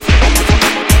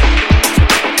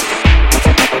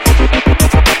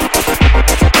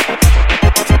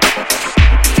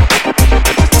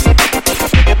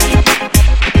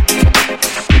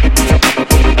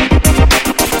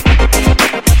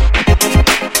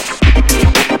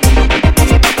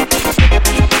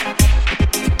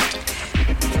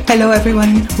Hello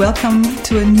everyone, welcome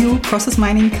to a new Process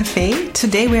Mining Cafe.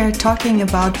 Today we are talking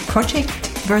about project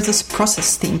versus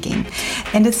process thinking.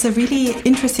 And it's a really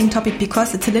interesting topic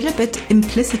because it's a little bit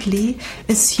implicitly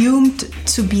assumed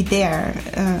to be there,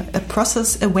 a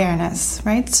process awareness,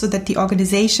 right? So that the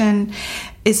organization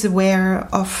is aware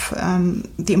of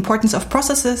the importance of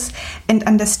processes and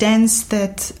understands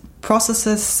that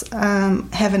processes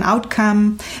have an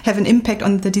outcome, have an impact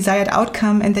on the desired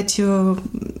outcome, and that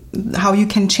how you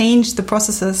can change the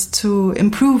processes to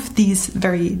improve these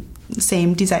very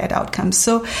same desired outcomes.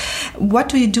 So what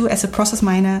do you do as a process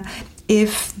miner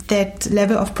if that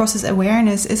level of process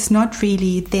awareness is not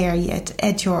really there yet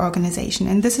at your organization?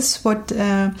 And this is what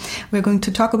we're going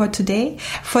to talk about today.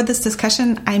 For this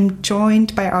discussion, I'm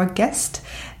joined by our guest.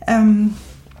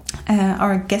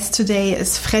 Our guest today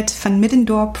is Fred van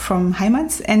Middendorp from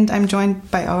Heijmans, and I'm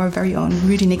joined by our very own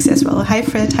Rudy Nix as well. Hi,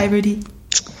 Fred. Hi, Rudy.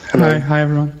 Hello. Hi,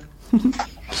 everyone.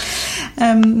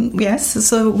 Yes,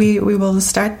 so we will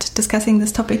start discussing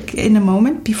this topic in a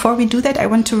moment. Before we do that, I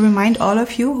want to remind all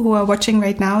of you who are watching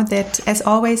right now that, as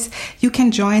always, you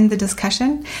can join the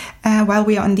discussion while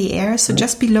we are on the air. So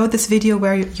just below this video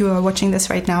where you are watching this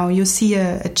right now, you see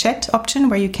a chat option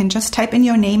where you can just type in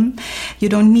your name. You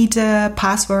don't need a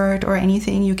password or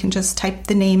anything. You can just type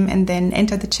the name and then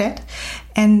enter the chat.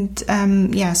 And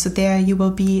so there you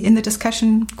will be in the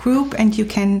discussion group, and you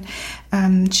can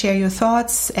share your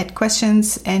thoughts, add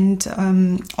questions, and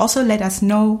also let us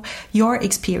know your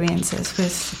experiences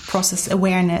with process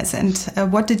awareness, and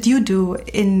what did you do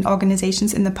in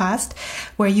organizations in the past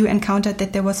where you encountered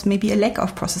that there was maybe a lack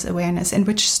of process awareness, and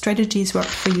which strategies worked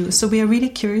for you. So we are really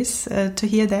curious to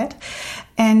hear that.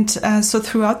 And so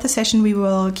throughout the session, we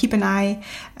will keep an eye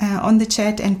on the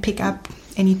chat and pick up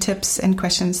any tips and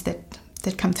questions that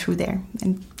come through there.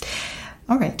 And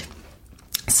all right,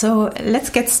 so let's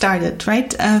get started,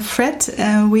 right? Fred,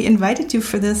 we invited you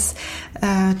for this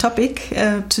topic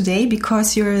today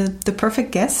because you're the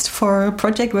perfect guest for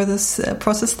project versus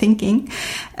process thinking.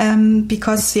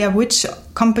 Because which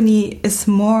company is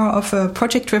more of a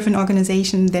project-driven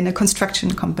organization than a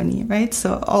construction company, right?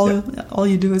 So all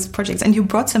you do is projects, and you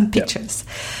brought some pictures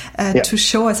to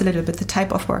show us a little bit the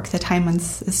type of work that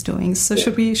Heijmans is doing. So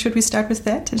should we start with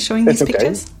that and showing these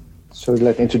pictures? So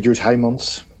let's introduce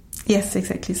Heijmans. Yes,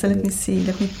 exactly. So let me see.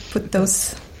 Let me put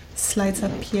those slides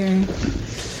up here.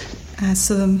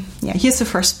 Here's the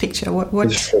first picture.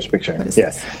 What is the first picture? What is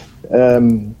this?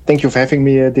 Thank you for having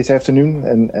me this afternoon.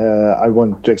 And I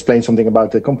want to explain something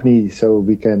about the company so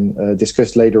we can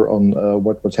discuss later on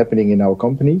what's happening in our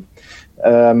company.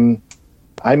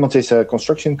 Heijmans is a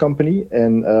construction company,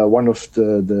 and one of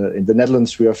in the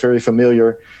Netherlands we are very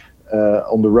familiar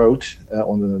on the road,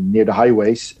 near the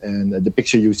highways. And the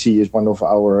picture you see is one of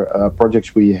our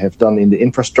projects we have done in the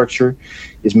infrastructure,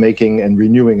 is making and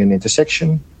renewing an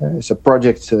intersection. It's a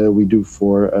project we do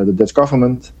for the Dutch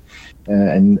government,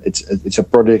 and it's a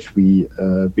project we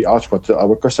ask what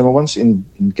our customer wants. In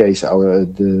case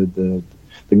the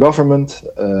government,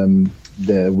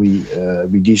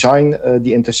 we design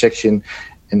the intersection.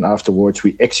 And afterwards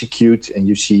we execute, and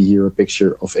you see here a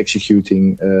picture of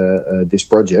executing this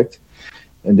project.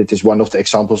 And that is one of the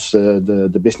examples,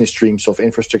 the business streams of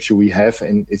infrastructure we have,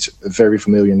 and it's very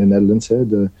familiar in the Netherlands.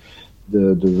 The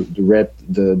red,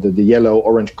 the yellow,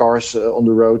 orange cars on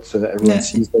the road, everyone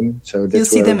sees them. So you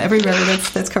see them everywhere.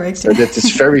 That's correct. So that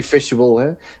is very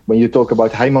visible. When you talk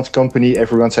about Heijmans company,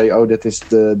 everyone say, "Oh, that is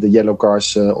the yellow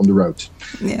cars on the road."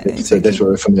 Yeah, exactly. That's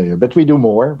very familiar. But we do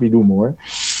more.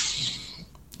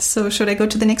 So should I go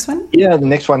to the next one? Yeah, the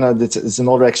next one is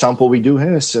another example we do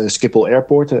here. Is Schiphol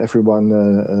Airport.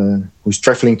 Everyone who's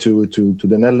traveling to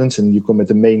the Netherlands and you come at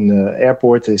the main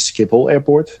airport is Schiphol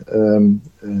Airport.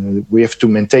 We have to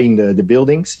maintain the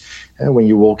buildings. When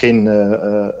you walk in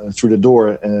through the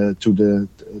door to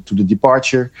the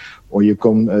departure, or you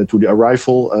come to the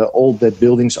arrival, all that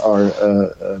buildings are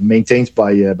maintained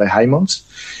by Heijmans.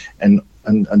 And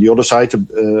on the other side,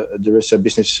 there is a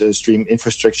business stream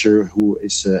infrastructure who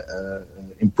is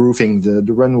improving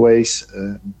the runways,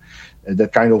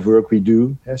 that kind of work we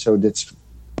do. So that's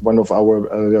one of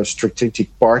our strategic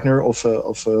partner of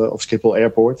Schiphol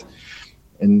Airport.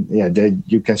 And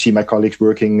you can see my colleagues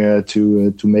working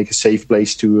to make a safe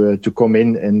place to come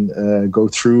in and go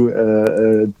through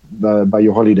by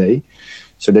your holiday.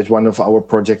 So that's one of our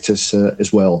projects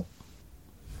as well.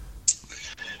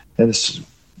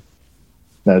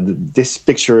 This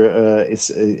picture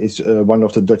is one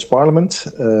of the Dutch Parliament,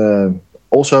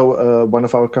 also one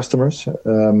of our customers.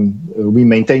 We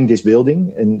maintain this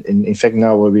building, and in fact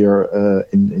now we are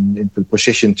in the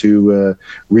position to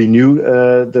renew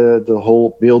the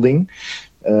whole building.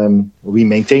 We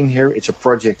maintain here. It's a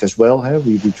project as well.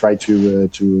 We try to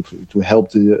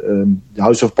help the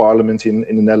House of Parliament in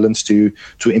the Netherlands to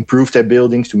improve their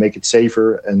buildings, to make it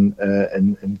safer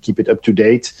and keep it up to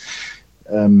date.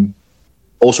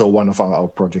 Also, one of our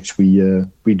projects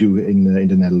we do in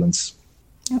the Netherlands.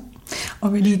 Yep.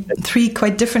 Already 3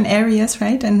 quite different areas,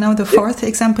 right? And now the 4th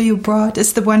example you brought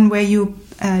is the one where you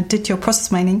did your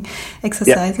process mining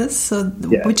exercises. So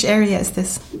which area is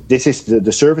this? This is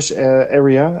the service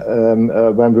area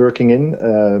where I'm working in.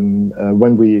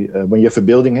 When you have a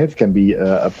building, it can be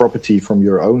a property from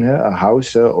your own, a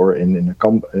house, or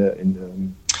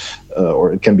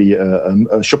or it can be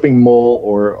a shopping mall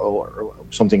or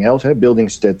something else.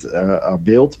 Buildings that are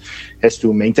built has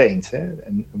to maintain.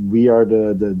 And we are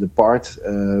the part.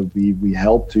 We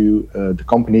help to the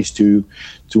companies to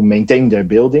maintain their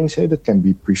buildings. That can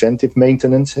be preventive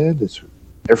maintenance. That's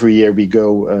every year we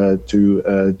go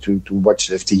to watch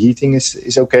if the heating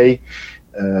is okay.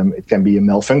 It can be a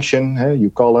malfunction. You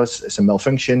call us as a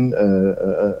malfunction.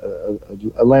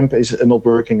 A lamp is not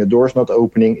working. A door is not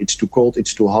opening. It's too cold.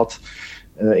 It's too hot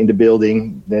in the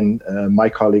building. Then my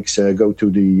colleagues go to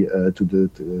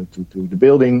the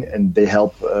building and they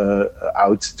help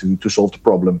out to solve the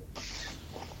problem.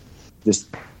 There's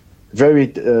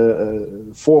very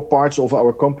 4 parts of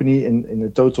our company in a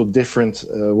total different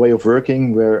way of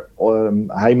working. Where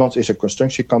Heijmans is a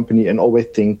construction company and always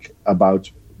think about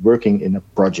working in a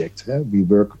project. We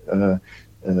work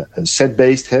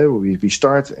set-based. We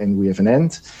start and we have an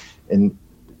end, and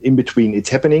in between it's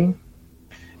happening,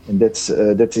 and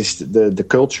that is the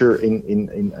culture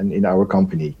in our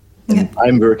company. And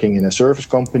I'm working in a service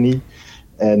company,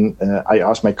 and I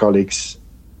ask my colleagues,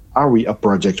 are we a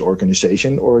project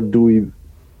organization or do we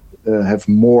have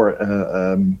more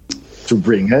to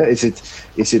bring?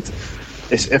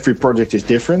 Is every project is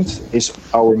different? Is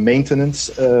our maintenance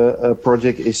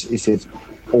project is it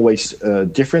always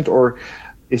different, or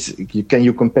can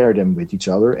you compare them with each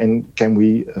other, and can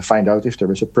we find out if there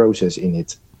is a process in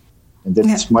it? And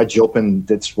that's my job, and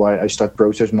that's why I start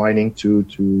process mining to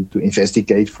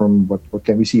investigate from what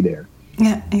can we see there.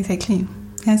 Yeah, exactly.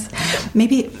 Yes,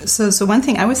 maybe so. One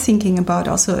thing I was thinking about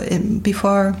also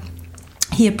before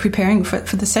here preparing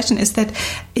for the session is that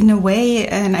in a way,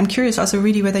 and I'm curious also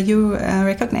really whether you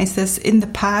recognize this, in the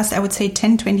past, I would say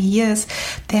 10, 20 years,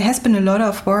 there has been a lot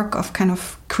of work of kind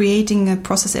of creating a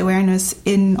process awareness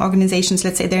in organizations,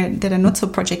 let's say that are not so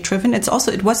project driven. It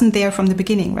wasn't there from the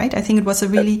beginning, right? I think it was a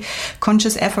really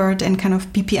conscious effort, and kind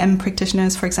of BPM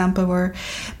practitioners, for example, were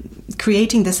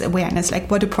creating this awareness, like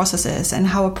what a process is and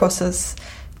how a process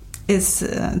is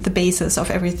the basis of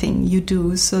everything you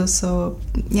do. So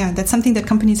that's something that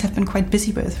companies have been quite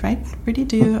busy with, right? Rudy,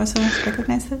 do you also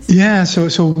recognize this? Yeah.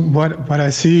 So what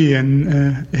I see,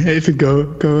 and if it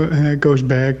goes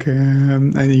back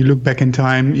and you look back in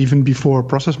time, even before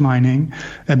process mining,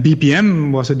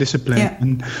 BPM was a discipline,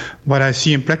 and what I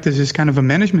see in practice is kind of a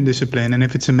management discipline. And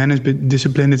if it's a management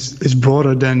discipline, it's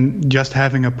broader than just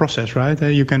having a process, right?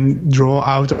 You can draw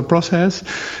out a process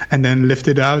and then lift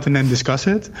it out and then discuss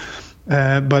it.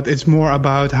 But it's more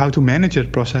about how to manage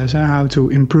that process, how to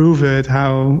improve it,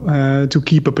 how to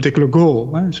keep a particular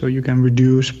goal. So you can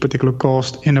reduce particular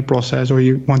cost in a process, or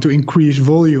you want to increase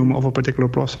volume of a particular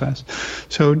process.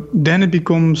 So then it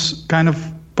becomes kind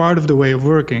of part of the way of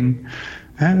working.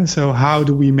 So how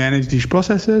do we manage these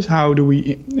processes? How do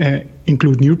we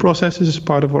include new processes as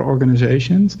part of our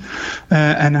organizations?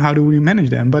 And how do we manage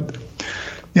them? But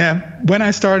when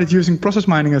I started using process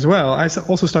mining as well, I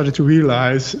also started to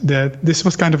realize that this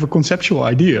was kind of a conceptual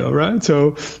idea, right?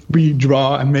 So we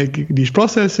draw and make these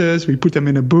processes, we put them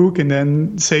in a book, and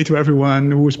then say to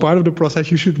everyone who is part of the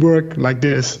process, you should work like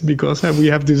this because we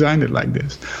have designed it like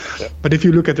this. Yeah. But if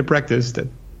you look at the practice,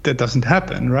 that doesn't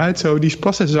happen, right? So these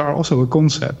processes are also a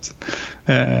concept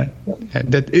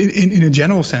that in a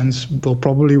general sense will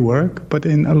probably work, but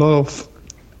in a lot of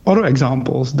other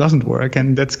examples doesn't work.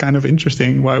 And that's kind of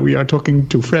interesting why we are talking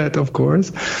to Fred, of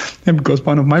course. And because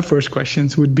one of my first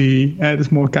questions would be,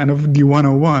 it's more kind of the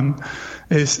 101,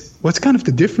 is what's kind of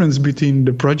the difference between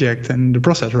the project and the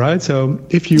process, right? So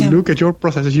if you look at your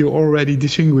processes, you already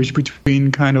distinguish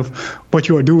between kind of what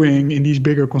you are doing in these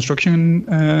bigger construction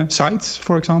sites,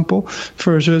 for example,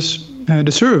 versus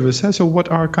the service. So what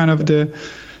are kind of the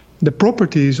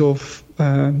properties of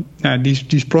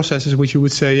these processes, which you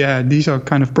would say, these are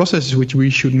kind of processes which we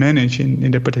should manage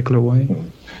in a particular way.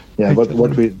 Yeah,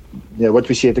 what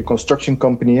we see at the construction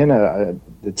company, and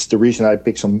it's the reason I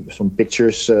picked some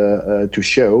pictures to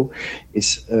show,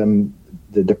 is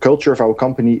the culture of our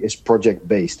company is project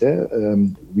based.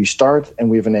 We start and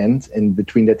we have an end, and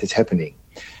between that is happening.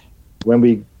 when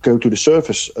we go to the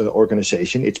service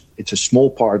organization, it's a small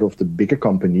part of the bigger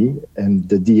company, and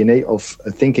the DNA of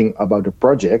thinking about a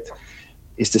project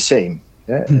is the same.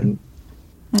 Yeah? And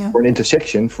for an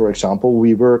intersection, for example,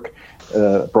 we work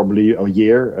probably a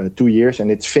year, 2 years, and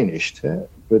it's finished.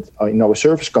 But in our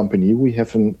service company, we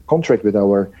have a contract with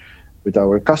our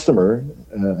customer.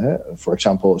 For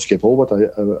example, Schiphol, what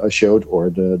I showed, or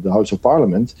the House of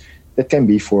Parliament, that can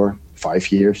be for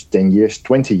 5 years, 10 years,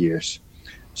 20 years.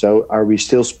 So are we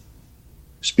still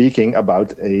speaking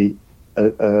about a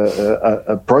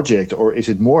project, or is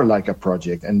it more like a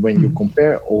project? And when you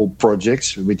compare all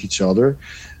projects with each other,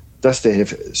 does they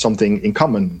have something in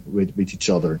common with each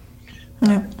other?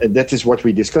 Yeah. And that is what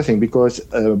we're discussing, because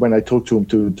when I talk to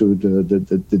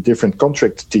the different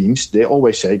contract teams, they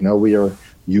always say, no, we are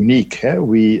unique.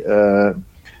 Our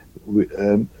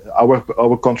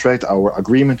contract, our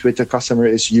agreement with the customer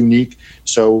is unique,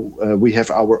 so we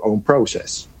have our own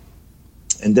process.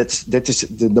 And that is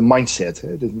the mindset.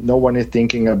 No one is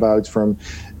thinking about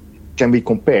can we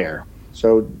compare?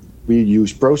 So we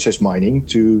use process mining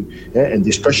and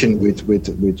discussion with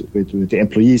the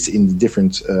employees in the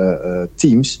different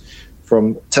teams.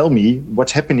 Tell me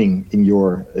what's happening in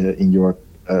your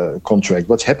contract.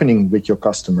 What's happening with your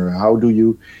customer? How do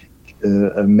you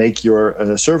make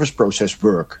your service process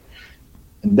work?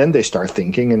 And then they start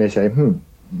thinking, and they say,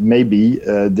 maybe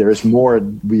there is more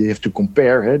we have to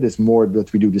compare. There's more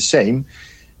that we do the same.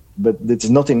 But it's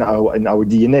not in our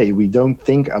DNA. We don't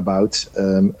think about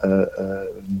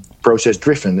process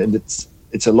driven, and it's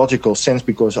a logical sense,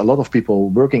 because a lot of people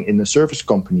working in a service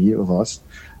company of us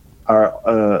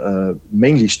are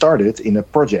mainly started in a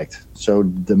project. So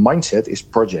the mindset is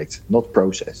project, not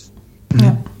process.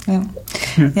 Yeah.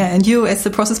 And you, as the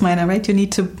process miner, right? You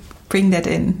need to bring that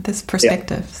in, this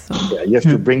perspective. Yeah, so. You have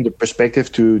to bring the perspective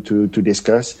to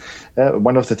discuss.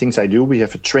 One of the things I do, we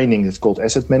have a training that's called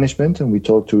asset management, and we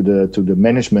talk to the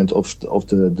management of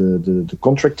the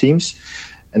contract teams.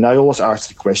 And I always ask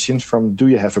the questions do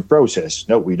you have a process?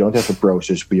 No, we don't have a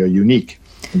process. We are unique.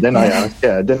 And then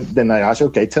I ask,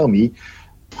 okay, tell me,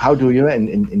 how do you? And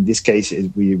in this case,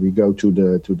 we go to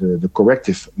the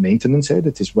corrective maintenance.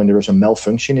 That is when there is a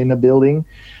malfunction in a building.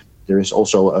 There is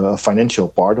also a financial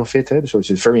part of it. So it's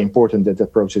very important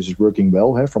that process is working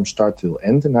well from start till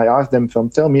end. And I ask them,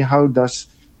 tell me, how does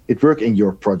it work in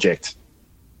your project?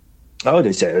 Oh,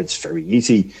 they say it's very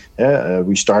easy.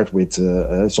 We start with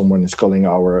someone is calling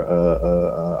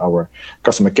our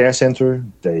customer care center.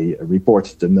 They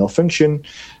report the malfunction.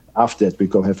 After that, we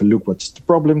go have a look. What's the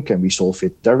problem? Can we solve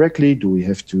it directly? Do we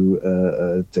have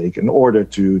to take an order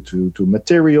to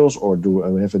materials, or do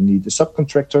we need a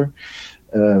subcontractor?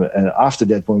 And after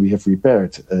that, when we have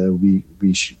repaired, we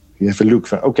have a look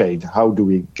for, okay, how do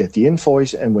we get the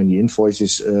invoice? And when the invoice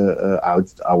is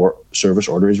out, our service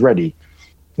order is ready.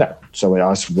 Now, so I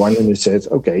asked one, and they said,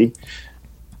 okay,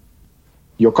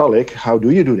 your colleague, how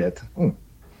do you do that?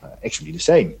 Actually the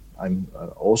same. I'm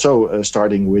also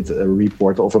starting with a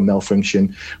report of a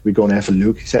malfunction. We're going to have a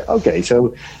look. He said, okay,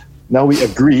 so now we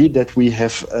agree that we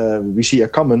see a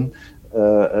common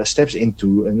steps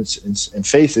into and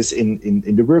phases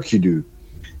in the work you do.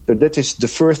 So that is the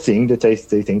first thing that they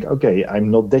think, okay, I'm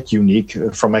not that unique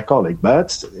from my colleague.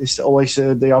 But it's always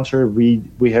the answer,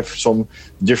 we have some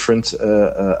different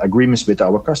agreements with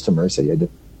our customers. So,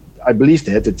 I believe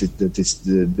that it's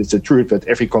the truth that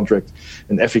every contract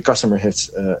and every customer has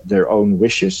their own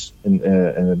wishes.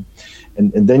 And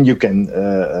then you can,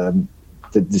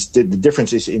 the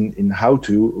difference is in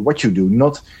what you do,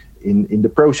 not in the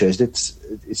process.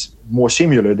 It's more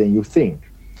similar than you think.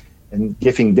 And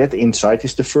giving that insight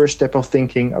is the first step of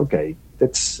thinking, okay,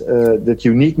 that's that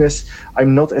uniqueness.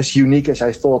 I'm not as unique as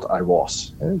I thought I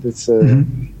was. That's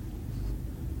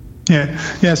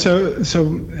Yeah. So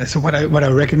what I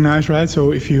recognize, right?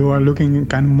 So if you are looking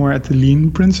kind of more at the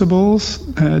lean principles,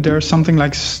 there's something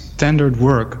like standard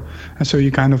work, and so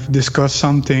you kind of discuss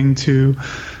something to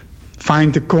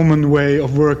find the common way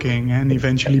of working, and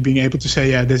eventually being able to say,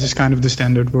 yeah, this is kind of the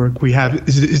standard work we have.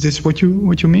 Is this what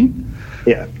you mean?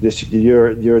 Yeah,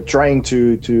 you're trying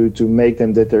to make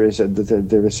them that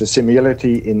there is a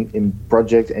similarity in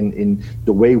project and in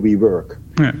the way we work.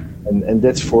 Yeah. And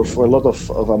that's for a lot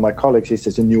of my colleagues,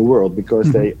 it's a new world,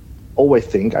 because they always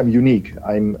think I'm unique.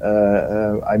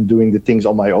 I'm doing the things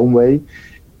on my own way.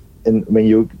 And when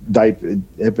you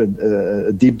have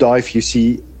a deep dive, you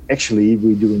see actually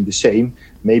we're doing the same,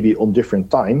 maybe on different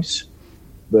times,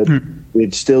 but we're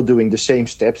still doing the same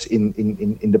steps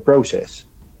in the process.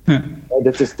 Yeah.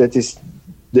 That is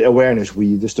the awareness.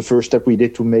 That's the first step we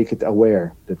did to make it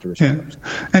aware that there is. Yeah.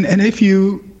 And if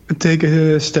you take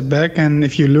a step back, and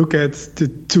if you look at the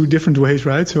two different ways,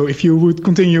 right? So if you would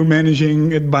continue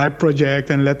managing it by project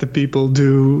and let the people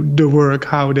do the work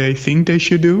how they think they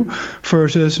should do,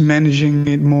 versus managing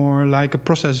it more like a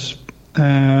process,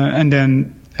 and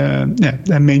then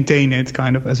and maintain it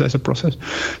kind of as a process.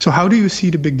 So how do you see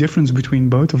the big difference between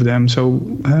both of them? So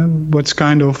what's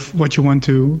kind of what you want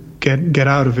to get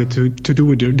out of it to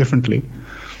do it differently?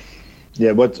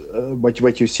 Yeah,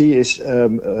 what you see is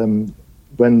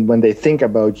when they think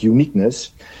about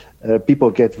uniqueness, people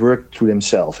get work to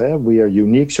themselves. We are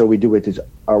unique, so we do it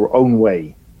our own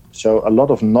way. So a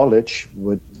lot of knowledge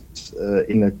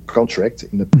in a contract,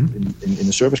 in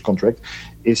a service contract,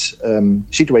 is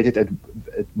situated at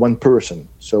one person.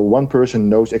 So one person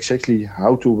knows exactly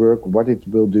how to work, what it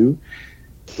will do.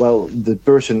 Well, the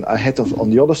person on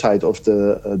the other side of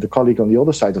the colleague on the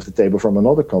other side of the table from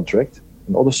another contract,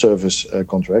 another service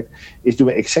contract, is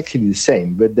doing exactly the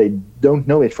same, but they don't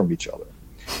know it from each other.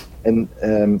 And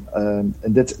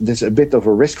that's a bit of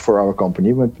a risk for our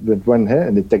company. When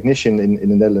and the technician in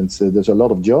the Netherlands, there's a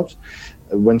lot of jobs.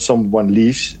 When someone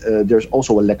leaves, there's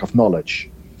also a lack of knowledge,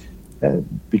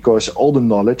 because all the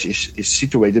knowledge is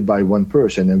situated by one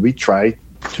person, and we try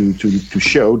to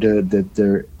show that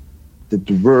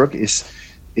the work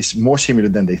is more similar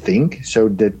than they think, so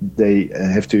that they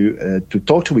have to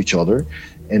talk to each other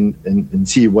and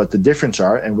see what the difference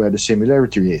are and where the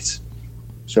similarity is.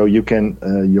 So you can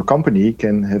your company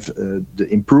can have the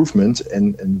improvement,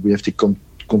 and we have the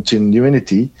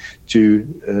continuity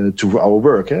to our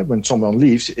work. When someone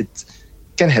leaves, it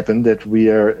can happen that we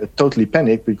are totally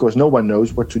panicked because no one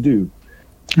knows what to do.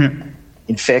 Yeah.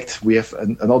 In fact, we have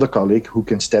another colleague who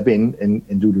can step in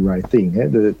and do the right thing.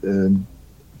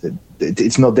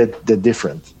 It's not that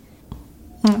different.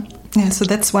 Yeah, so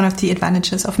that's one of the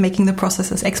advantages of making the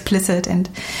processes explicit, and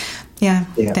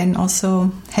then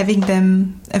also having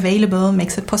them available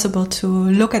makes it possible to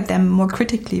look at them more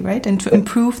critically, right, and to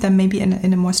improve them maybe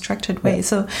in a more structured way.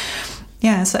 So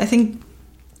I think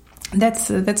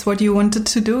that's what you wanted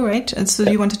to do, right? And so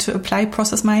you wanted to apply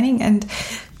process mining,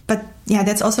 but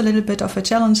that's also a little bit of a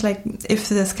challenge. Like, if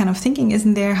this kind of thinking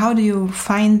isn't there, how do you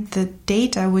find the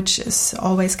data, which is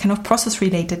always kind of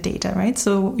process-related data, right?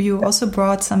 So you also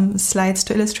brought some slides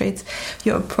to illustrate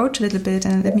your approach a little bit,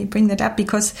 and let me bring that up,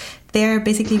 because there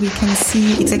basically we can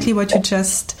see exactly what you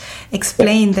just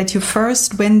explained, that you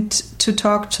first went to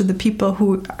talk to the people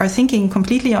who are thinking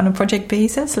completely on a project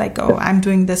basis, like, I'm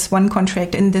doing this one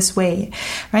contract in this way,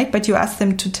 right? But you asked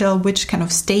them to tell which kind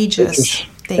of stages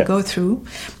they go through,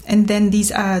 and then these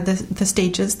are the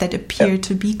stages that appear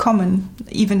to be common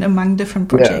even among different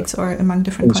projects or among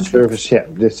different contracts.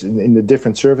 Service, in the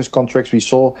different service contracts we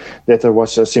saw that there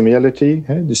was a similarity.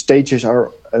 The stages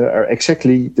are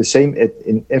exactly the same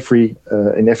in every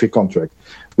contract.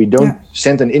 We don't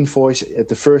send an invoice at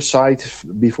the first site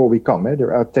before we come.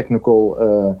 There are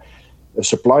technical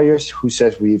suppliers who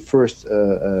says we first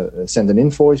send an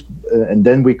invoice and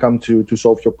then we come to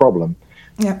solve your problem.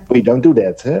 Yeah. We don't do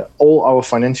that. All our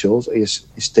financials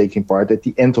is taking part at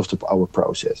the end of our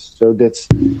process. So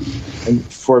and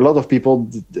for a lot of people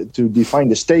to define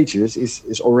the stages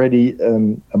is already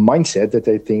a mindset that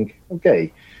they think,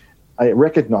 okay, I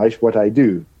recognize what I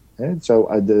do. So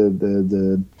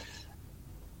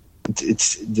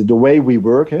it's the way we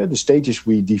work. The stages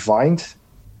we defined,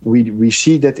 we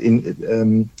see that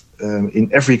in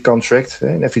every contract,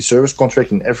 in every service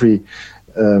contract, in every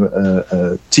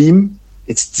team.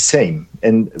 It's the same,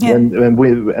 and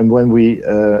when we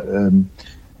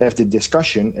have the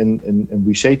discussion and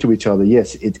we say to each other,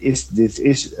 yes, this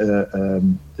is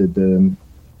the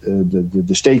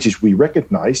stages we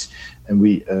recognize and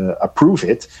we approve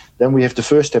it, then we have the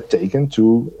first step taken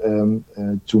to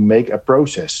make a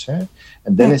process, and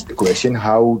then it's the question,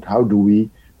 how do we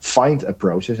find a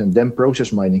process? And then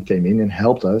process mining came in and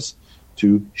helped us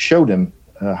to show them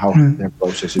how their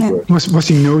processes work. Was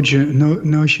the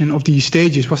notion of these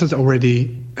stages, was it already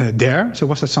there? So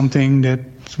was that something that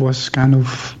was kind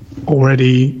of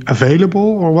already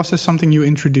available, or was that something you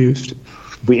introduced?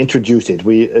 We introduced it.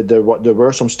 There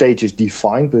were some stages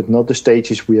defined, but not the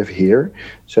stages we have here.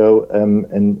 So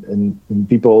and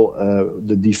people,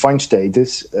 the defined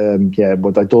status,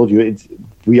 what I told you,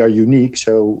 we are unique,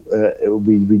 so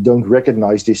we don't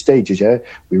recognize these stages.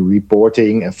 We're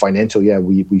reporting and financial.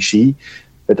 We see.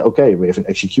 But okay, we have an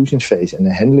execution phase and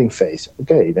a handling phase.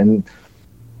 Okay, then,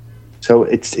 so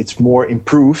it's more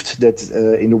improved that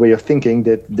in the way of thinking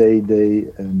that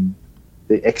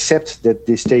they accept that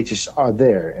these stages are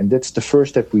there, and that's the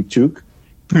first step we took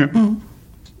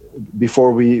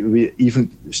before we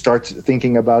even start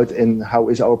thinking about and how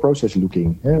is our process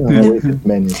looking, how is it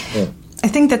managed. I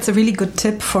think that's a really good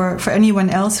tip for anyone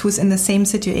else who's in the same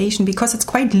situation, because it's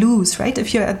quite loose, right?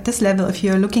 If you're at this level, if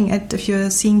you're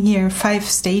seeing here 5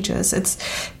 stages, it's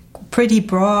pretty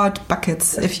broad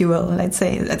buckets, if you will, let's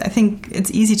say. I think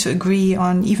it's easy to agree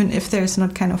on, even if there's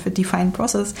not kind of a defined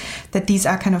process, that these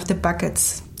are kind of the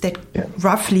buckets that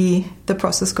roughly the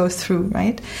process goes through,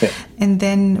 right? Yeah. And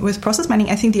then with process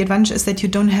mining, I think the advantage is that you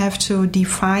don't have to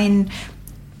define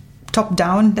top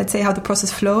down, let's say, how the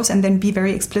process flows, and then be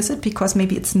very explicit, because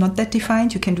maybe it's not that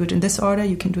defined. You can do it in this order,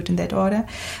 you can do it in that order,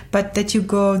 but that you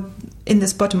go in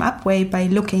this bottom up way by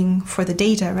looking for the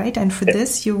data, right? And for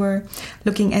this, you were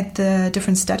looking at the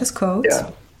different status codes.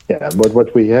 Yeah. But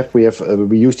what we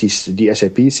use the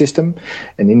SAP system,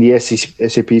 and in the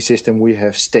SAP system we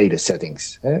have status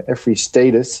settings. Every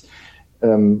status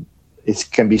it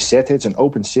can be set. It's an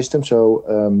open system. So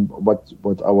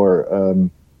what our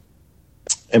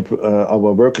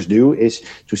workers do is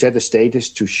to set a status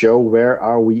to show where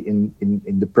are we in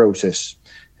the process.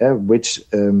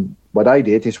 What I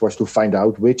did was to find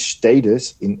out which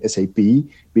status in SAP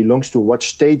belongs to what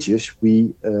stages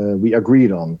we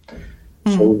agreed on.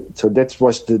 So that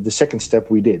was the second step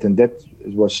we did, and that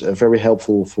was very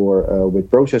helpful for with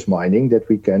process mining, that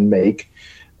we can make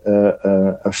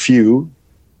a view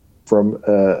from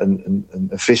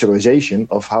a visualization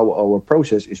of how our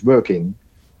process is working,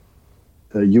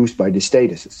 used by the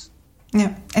statuses.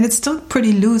 Yeah, and it's still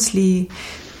pretty loosely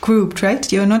grouped,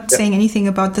 right? You're not saying anything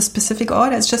about the specific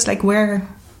order. It's just like where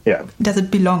does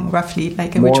it belong, roughly,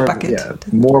 like in which bucket? Yeah,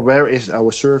 more where is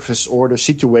our service order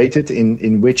situated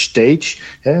in which stage?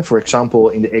 For example,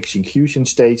 in the execution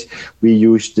stage, we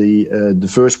use the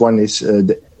first one is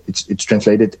it's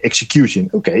translated execution.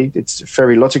 Okay, it's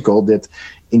very logical that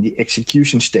in the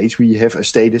execution stage we have a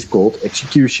status called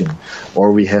execution,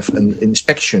 or we have an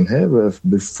inspection.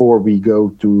 Before we go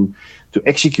to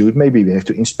execute, maybe we have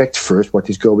to inspect first what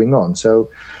is going on.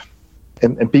 So,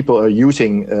 and people are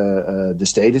using the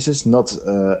statuses not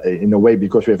in a way,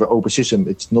 because we have an open system.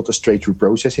 It's not a straight-through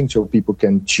processing, so people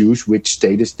can choose which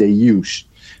status they use.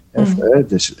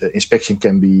 This inspection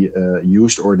can be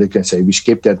used, or they can say we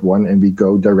skip that one and we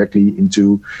go directly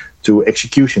into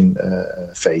execution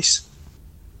phase.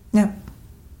 Yeah.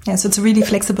 So it's a really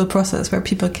flexible process where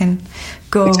people can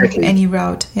go any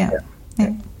route. Yeah.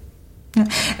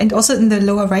 And also in the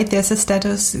lower right, there's a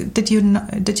status. Did you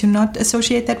not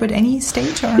associate that with any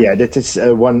stage? Or? Yeah, that is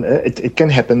one. It can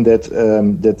happen that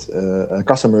a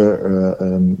customer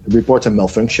reports a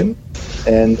malfunction,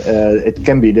 and it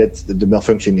can be that the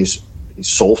malfunction is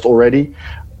solved already,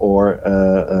 or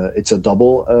it's a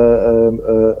double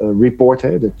report.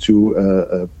 The two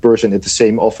person at the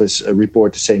same office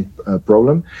report the same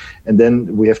problem, and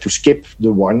then we have to skip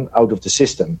the one out of the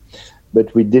system.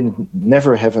 But we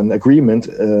never have an agreement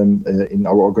in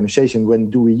our organization. When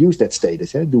do we use that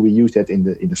status? Do we use that in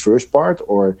the first part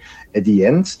or at the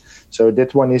end? So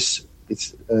that one it's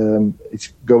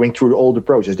going through all the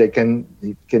process. It can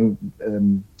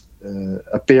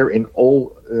appear in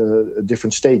all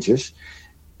different stages,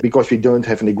 because we don't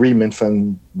have an agreement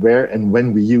from where and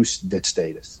when we use that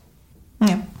status.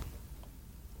 Yeah.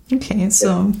 Okay,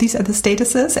 so these are the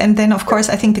statuses. And then, of course,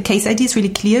 I think the case ID is really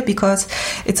clear because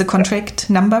it's a contract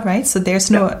number, right? So there's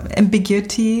no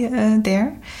ambiguity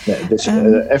there. Yeah,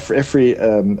 every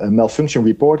malfunction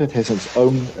reported has its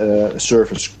own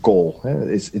service call,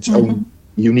 its own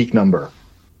unique number.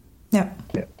 Yeah.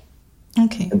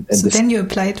 Okay, and so then you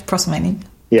applied process mining.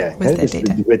 Yeah, with that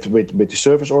data. With the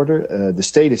service order, the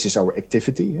status is our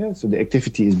activity. So the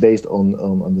activity is based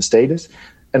on the status.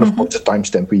 And of course, the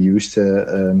timestamp we used,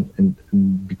 and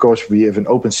because we have an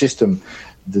open system,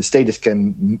 the status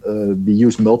can be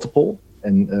used multiple.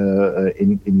 And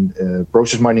in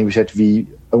process mining, we said we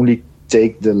only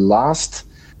take the last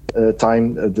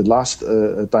time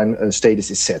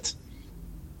status is set.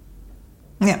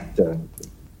 Yeah.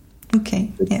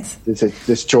 Okay. Yes.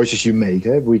 There's choices you make.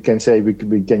 We can say we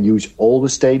can use all the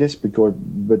status, but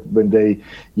when they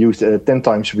use 10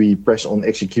 times we press on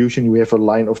execution, we have a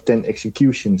line of 10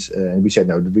 executions, and we said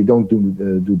no, we don't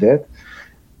do that.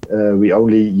 We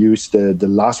only use the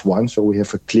last one, so we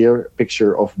have a clear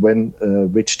picture of when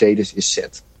which status is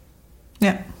set.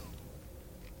 Yeah.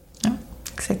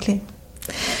 Exactly.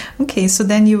 Okay, so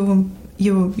then you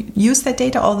use that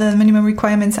data, all the minimum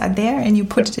requirements are there, and you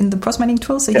put it in the process mining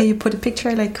tool. So here you put a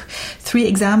picture, like 3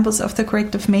 examples of the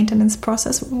corrective maintenance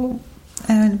process.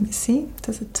 Let me see.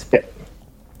 Does it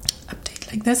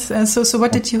update like this? So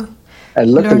what did you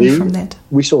learn from that?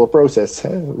 We saw a process.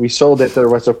 We saw that there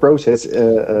was a process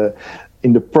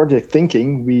in the project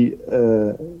thinking.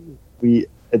 We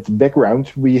at the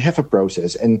background we have a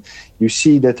process, and you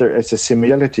see that there is a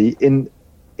similarity in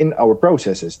in our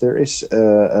processes there is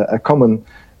a common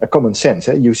sense.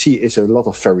 You see, is a lot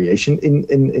of variation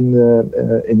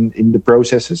in the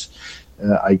processes.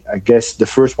 I guess the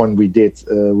first one we did,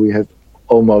 we had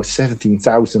almost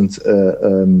 17,000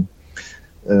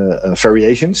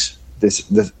 variations.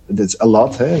 That's a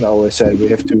lot. And I always say we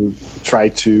have to try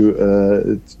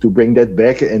to bring that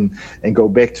back and go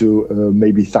back to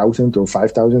maybe 1,000 or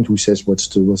 5,000. Who says what's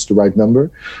the right number?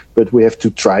 But we have to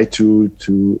try to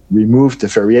remove the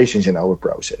variations in our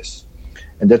process.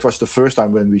 And that was the first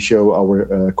time when we show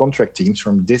our contract teams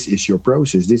from this is your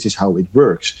process, this is how it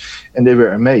works. And they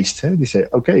were amazed. They say,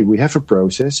 okay, we have a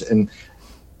process. And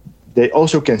they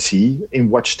also can see in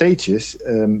what stages,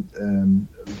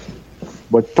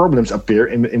 what problems appear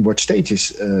in what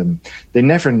stages. They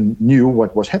never knew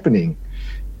what was happening.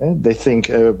 They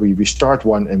think we start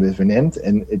one and with an end,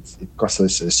 and it costs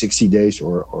us 60 days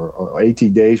or 80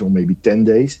 days or maybe 10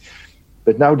 days.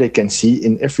 But now they can see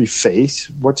in every phase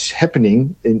what's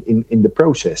happening in the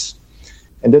process,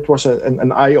 and that was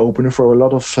an eye opener for a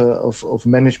lot of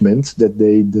management that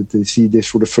they see this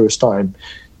for the first time.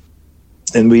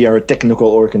 And we are a technical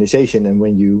organization, and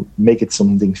when you make it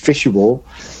something visual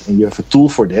and you have a tool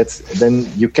for that, then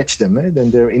you catch them.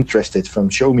 Then they're interested. From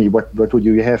show me what would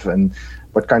you have and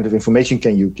what kind of information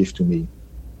can you give to me,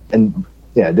 and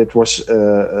that was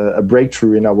a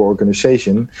breakthrough in our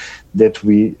organization that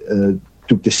we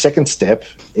took the second step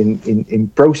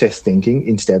in process thinking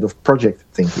instead of project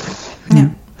thinking. Yeah.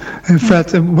 And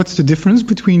Fred, what's the difference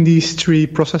between these three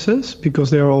processes? Because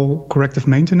they're all corrective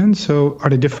maintenance. So are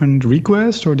they different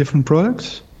requests or different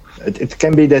products? It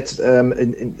can be that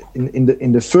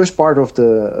in the first part of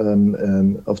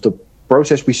the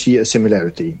process we see a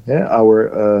similarity.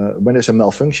 When there's a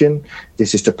malfunction,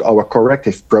 this is our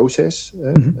corrective process.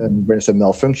 When there's a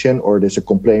malfunction or there's a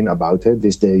complaint about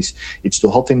these days it's too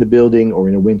hot in the building, or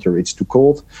in the winter it's too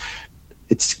cold,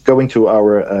 it's going to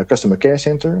our customer care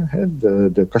center.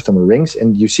 The customer rings,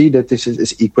 and you see that this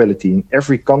is equality in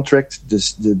every contract.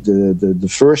 The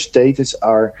first status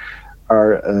are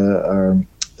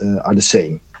the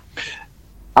same.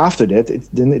 After that,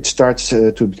 it starts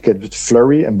to get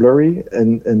flurry and blurry,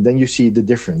 and then you see the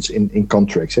difference in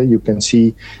contracts. You can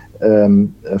see,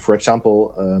 for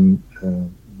example,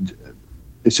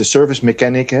 it's a service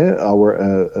mechanic,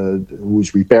 who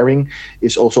is repairing,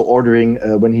 is also ordering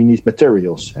when he needs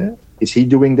materials. Is he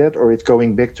doing that, or it's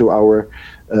going back to our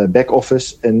back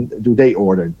office and do they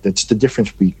order? That's the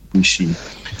difference we see.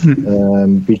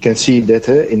 We can see that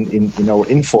in our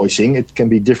invoicing, it can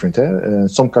be different.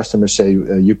 Some customers say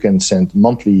you can send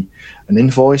monthly an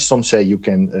invoice. Some say you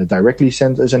can directly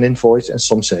send us an invoice, and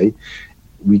some say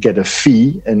we get a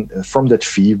fee, and from that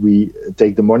fee we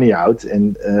take the money out,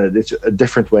 and it's a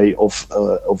different way of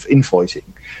invoicing.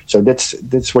 So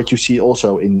that's what you see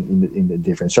also in the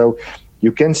difference. So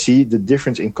you can see the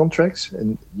difference in contracts,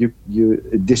 and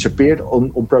it disappeared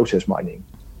on process mining.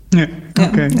 Yeah.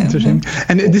 Okay. Interesting.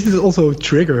 And this is also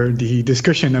trigger the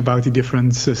discussion about the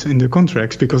differences in the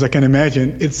contracts, because I can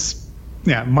imagine it's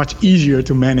much easier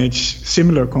to manage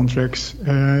similar contracts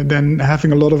than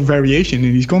having a lot of variation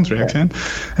in these contracts. And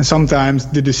sometimes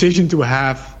the decision to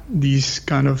have these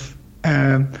kind of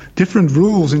different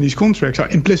rules in these contracts are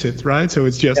implicit, right? So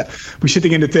it's just we're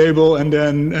sitting in the table, and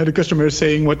then the customer is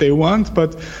saying what they want,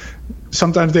 but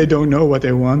sometimes they don't know what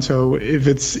they want. So if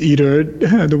it's either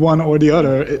the one or the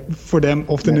other, for them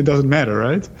often it doesn't matter,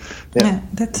 right? Yeah,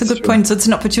 that's a good point. So it's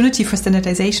an opportunity for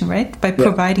standardization, right? By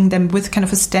providing them with kind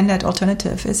of a standard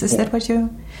alternative. Is that what you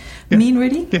mean,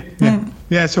 really?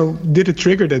 Yeah. So did it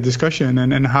trigger that discussion,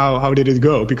 and how did it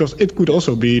go? Because it could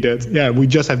also be that we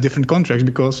just have different contracts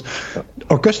because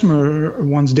our customer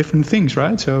wants different things,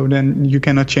 right? So then you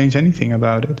cannot change anything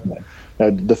about it.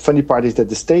 The funny part is that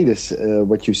the status,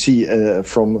 what you see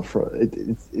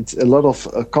it's a lot of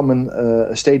common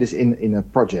status in a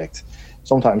project.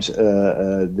 Sometimes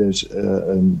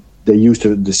they use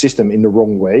the system in the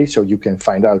wrong way, so you can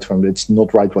find out from it's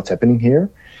not right what's happening here.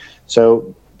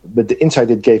 So, but the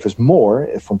insight it gave us more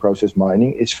from process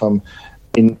mining is from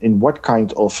in what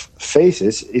kind of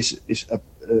phases is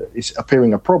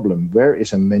appearing a problem. Where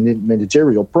is a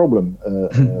managerial problem?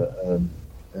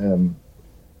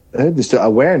 This the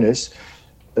awareness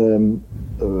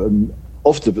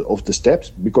of the steps,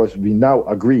 because we now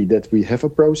agree that we have a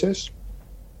process,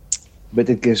 but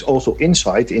it gives also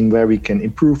insight in where we can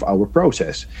improve our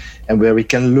process and where we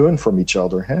can learn from each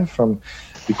other.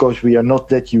 Because we are not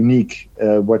that unique.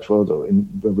 What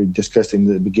we discussed in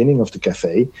the beginning of the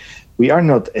cafe, we are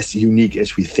not as unique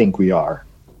as we think we are.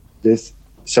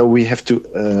 So we have to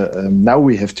now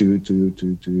we have to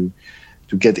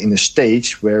get in a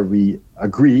stage where we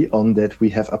agree on that we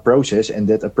have a process, and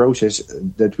that a process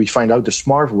that we find out the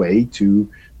smart way to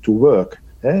work.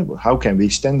 How can we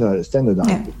standardize?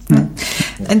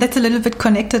 And that's a little bit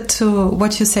connected to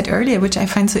what you said earlier, which I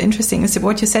find so interesting. Is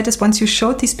what you said is once you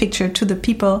showed this picture to the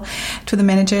people, to the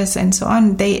managers and so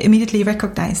on, they immediately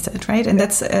recognized it, right? And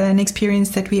that's an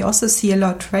experience that we also see a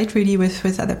lot, right? Really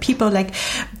with other people, like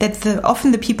that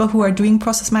often the people who are doing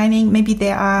process mining, maybe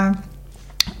they are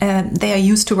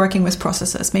used to working with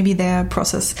processes. Maybe they're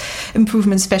process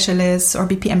improvement specialists or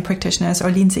BPM practitioners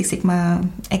or Lean Six Sigma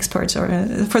experts. Or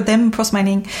for them, process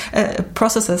mining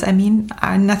processes,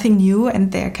 are nothing new,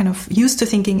 and they're kind of used to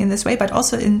thinking in this way. But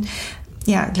also in,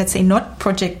 let's say not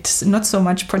so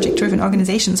much project-driven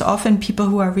organizations. Often people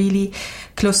who are really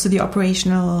close to the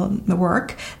operational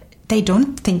work, they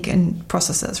don't think in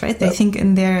processes, right? They think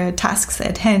in their tasks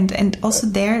at hand. And also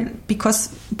there, because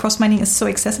process mining is so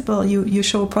accessible, you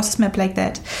show a process map like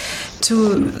that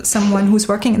to someone who's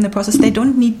working in the process. They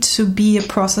don't need to be a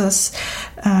process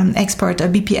expert, a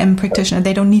BPM practitioner.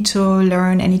 They don't need to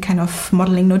learn any kind of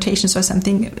modeling notations or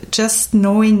something. Just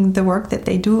knowing the work that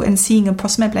they do and seeing a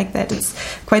process map like that, it's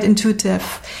quite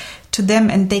intuitive to them,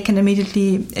 and they can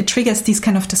immediately, it triggers these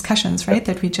kind of discussions, right?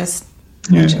 That we just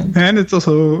mentioned. And it's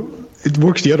also, it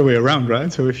works the other way around,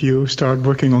 right? So if you start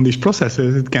working on these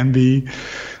processes, it can be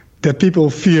that people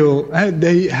feel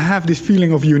they have this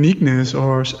feeling of uniqueness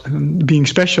or being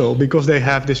special because they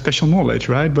have this special knowledge,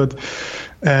 right? But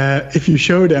if you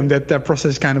show them that their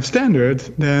process is kind of standard,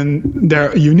 then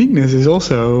their uniqueness is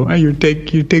also you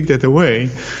take that away.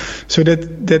 So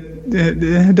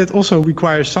that also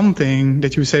requires something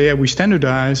that you say, we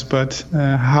standardize, but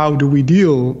how do we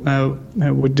deal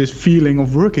with this feeling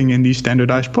of working in these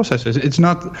standardized processes? It's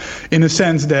not in a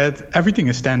sense that everything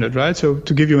is standard, right? So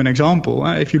to give you an example,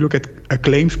 if you look at a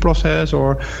claims process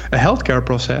or a healthcare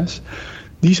process,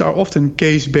 these are often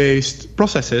case-based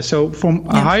processes. So from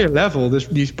a higher level,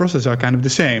 these processes are kind of the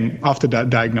same after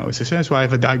that diagnosis. So I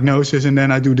have a diagnosis, and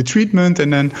then I do the treatment,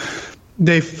 and then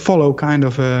they follow kind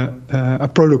of a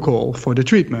protocol for the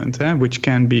treatment, which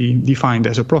can be defined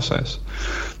as a process.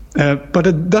 But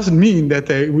it doesn't mean that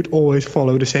they would always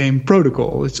follow the same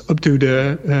protocol. It's up to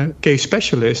the case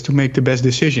specialist to make the best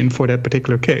decision for that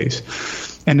particular case.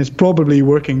 And it's probably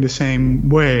working the same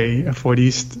way for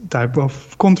these type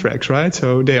of contracts, right?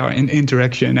 So they are in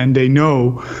interaction, and they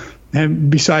know,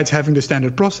 and besides having the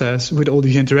standard process with all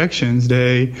these interactions,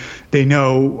 they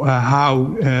know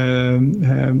how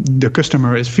the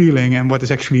customer is feeling and what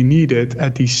is actually needed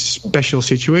at these special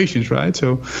situations, right?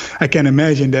 So I can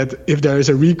imagine that if there is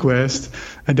a request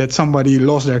that somebody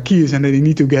lost their keys and they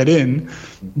need to get in,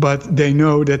 but they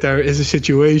know that there is a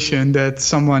situation that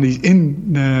someone is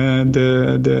in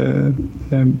the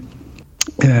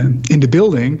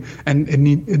building and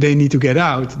they need to get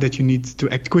out, that you need to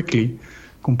act quickly.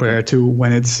 Compared to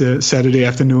when it's Saturday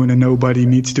afternoon and nobody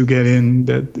needs to get in,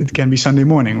 that it can be Sunday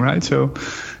morning, right? So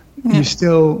you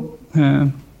still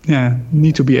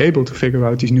need to be able to figure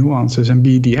out these nuances and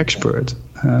be the expert.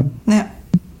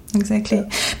 Exactly.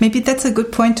 Maybe that's a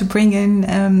good point to bring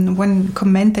in one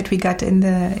comment that we got in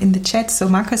the chat. So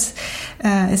Marcus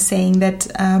is saying that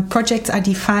projects are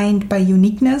defined by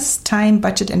uniqueness, time,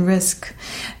 budget, and risk.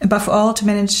 Above all, to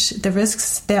manage the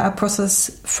risks, there are process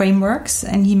frameworks,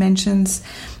 and he mentions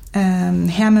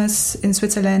Hermes in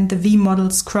Switzerland, the V model,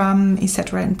 Scrum,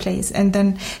 etc. in place. And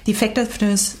then the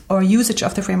effectiveness or usage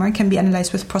of the framework can be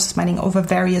analyzed with process mining over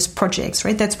various projects,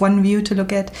 right? That's one view to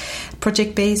look at.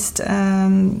 Project-based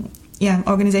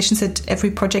organizations, that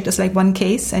every project is like one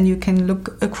case and you can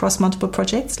look across multiple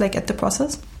projects, like at the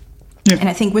process. Yeah. And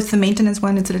I think with the maintenance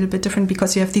one, it's a little bit different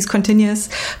because you have these continuous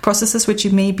processes, which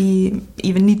you maybe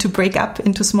even need to break up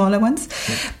into smaller ones.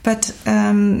 Yeah. But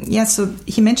so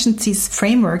he mentioned these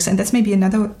frameworks, and that's maybe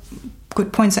another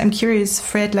good point. So I'm curious,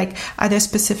 Fred, are there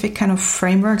specific kind of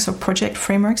frameworks or project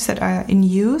frameworks that are in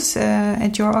use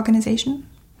at your organization?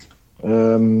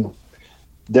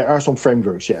 There are some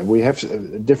frameworks. Yeah, we have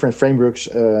different frameworks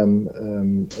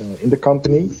in the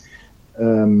company.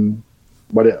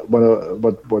 What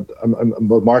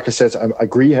Marcus says, I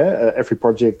agree. Every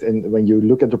project, and when you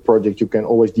look at the project, you can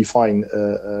always define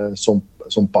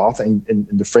some path, and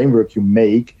the framework you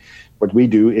make. What we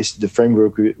do is the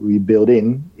framework we build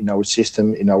in our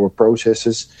system, in our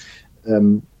processes.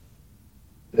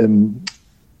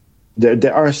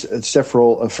 There are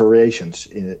several variations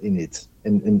in it,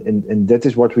 and that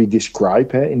is what we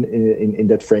describe in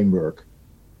that framework.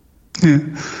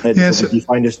 So we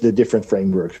define as the different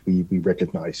frameworks we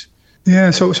recognize.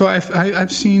 Yeah, so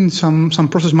I've seen some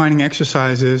process mining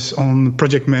exercises on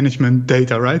project management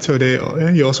data, right? So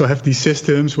you also have these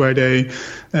systems where they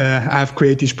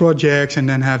create these projects and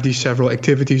then have these several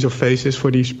activities or phases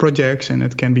for these projects, and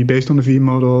it can be based on the V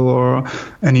model or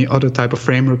any other type of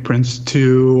framework, Prince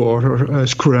 2 or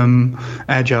Scrum,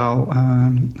 Agile,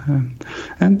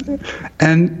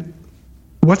 and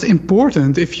what's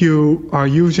important if you are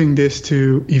using this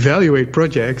to evaluate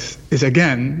projects is,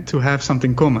 again, to have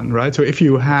something common, right? So if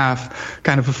you have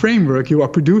kind of a framework, you are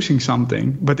producing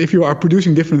something. But if you are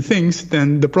producing different things,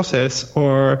 then the process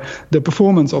or the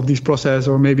performance of these processes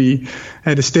or maybe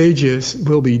the stages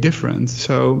will be different.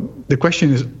 So the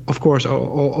question is, of course,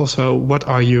 also what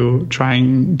are you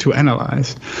trying to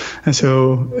analyze? And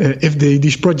so if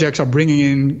these projects are bringing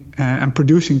in and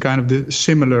producing kind of the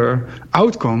similar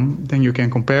outcome, then you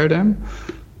can compare them.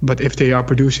 But if they are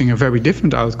producing a very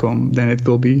different outcome, then it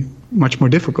will be much more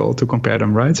difficult to compare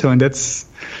them, right? So, and that's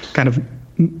kind of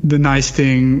the nice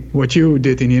thing what you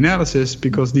did in the analysis,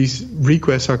 because these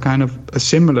requests are kind of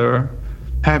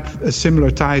have a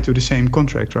similar tie to the same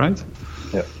contract, right?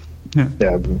 Yeah.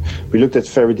 We looked at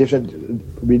very different.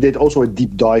 We did also a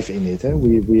deep dive in it.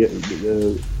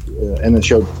 And I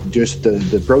showed just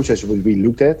the process we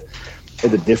looked at,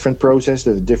 the different process,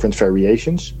 the different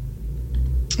variations.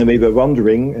 And we were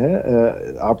wondering,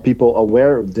 are people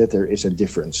aware that there is a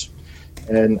difference?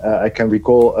 And I can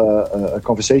recall a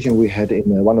conversation we had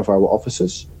in one of our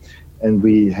offices, and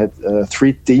we had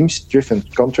 3 teams,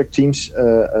 different contract teams,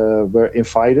 were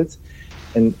invited,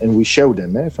 and we showed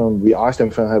them. We asked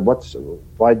them,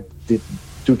 why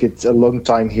took it a long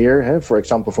time here? For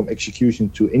example, from execution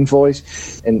to invoice,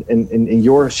 and in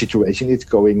your situation, it's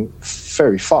going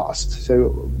very fast.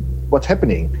 So, what's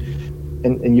happening?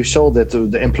 And you saw that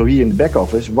the employee in the back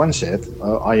office, one said,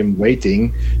 I am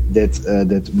waiting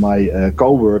that my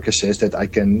co-worker says that I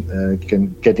can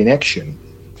get in action.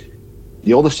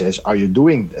 The other says, are you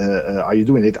doing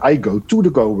it? I go to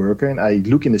the co-worker and I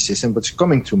look in the system what's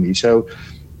coming to me. So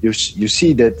you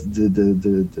see that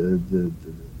the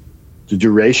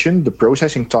duration, the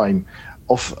processing time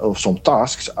of some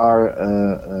tasks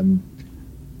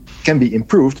can be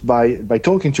improved by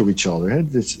talking to each other.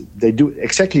 They do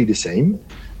exactly the same,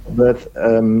 but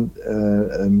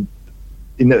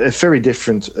in a very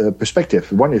different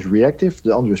perspective. One is reactive,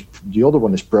 the other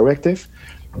one is proactive.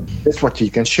 That's what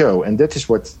you can show, and that is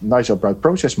what's nice about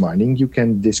process mining. You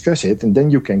can discuss it, and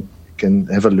then you can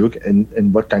have a look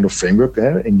and what kind of framework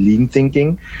in lean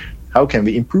thinking. How can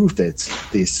we improve this?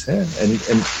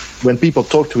 And when people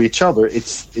talk to each other,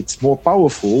 it's more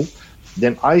powerful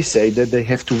than I say that they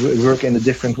have to work in a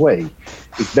different way.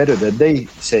 It's better that they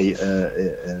say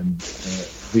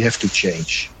we have to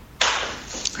change.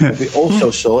 Yeah. We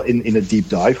also saw in a deep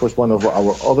dive, was one of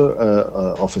our other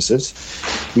offices,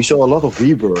 we saw a lot of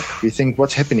rework. We think,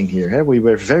 what's happening here? We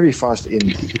were very fast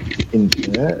in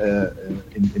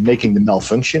making the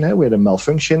malfunction. We had a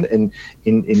malfunction, and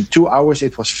in 2 hours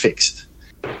it was fixed.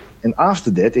 And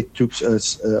after that, it took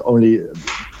us only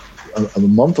a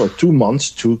month or 2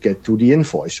 months to get to the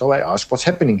invoice. So I asked, what's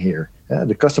happening here?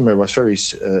 The customer was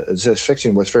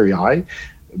satisfaction was very high,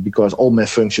 because all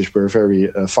malfunctions were very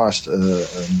fast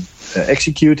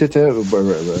executed,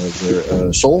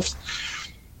 were solved.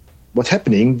 What's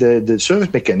happening? The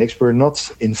service mechanics were not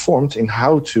informed in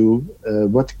how to,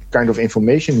 what kind of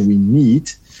information we need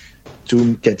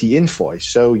to get the invoice.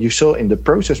 So you saw in the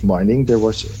process mining, there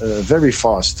was a very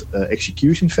fast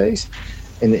execution phase,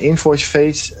 and the invoice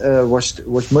phase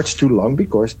was much too long,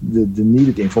 because the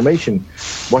needed information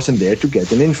wasn't there to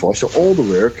get an invoice. So all the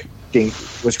work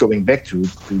was going back to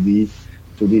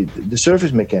the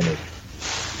service mechanic,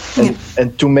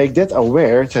 and to make that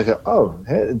aware, to say,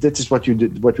 that is what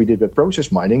we did with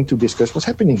process mining, to discuss what's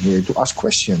happening here, to ask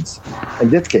questions. In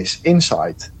that case,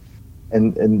 insight,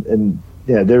 and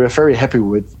they were very happy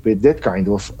with that kind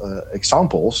of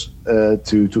examples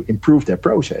to improve their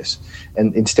process.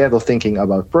 And instead of thinking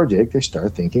about project, they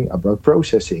start thinking about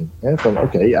processing.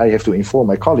 I have to inform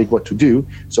my colleague what to do,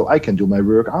 so I can do my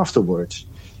work afterwards.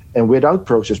 And without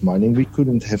process mining, we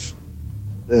couldn't have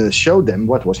showed them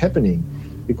what was happening,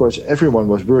 because everyone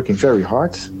was working very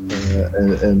hard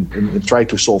and tried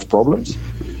to solve problems,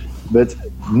 but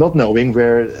not knowing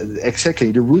where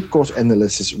exactly the root cause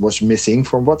analysis was missing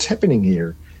from what's happening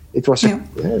here. It was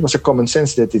a common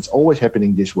sense that it's always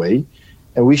happening this way,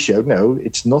 and we showed no,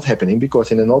 it's not happening,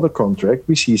 because in another contract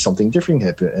we see something different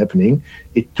happening.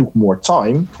 It took more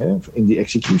time in the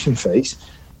execution phase.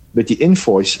 But the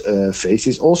invoice phase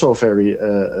is also very,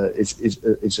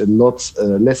 it's a lot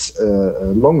less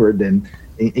longer than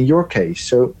in your case.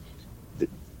 So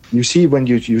you see when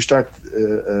you start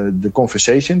the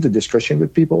conversation, the discussion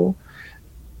with people,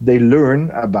 they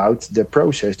learn about the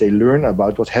process. They learn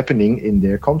about what's happening in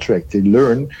their contract. They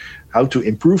learn how to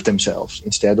improve themselves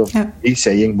instead of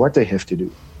saying what they have to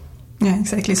do. Yeah,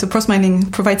 exactly. So process mining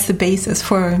provides the basis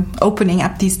for opening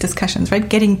up these discussions, right?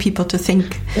 Getting people to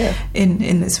think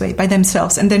in this way by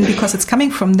themselves. And then because it's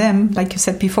coming from them, like you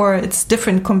said before, it's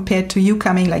different compared to you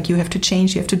coming, like you have to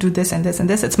change, you have to do this and this and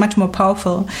this. It's much more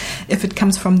powerful if it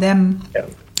comes from them. Yeah.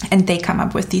 And they come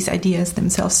up with these ideas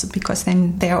themselves, because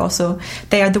then they are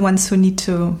the ones who need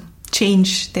to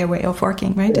change their way of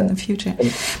working, right, in the future.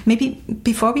 Maybe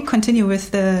before we continue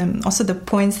with the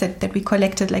points that we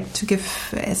collected, like to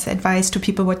give as advice to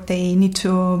people what they need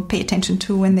to pay attention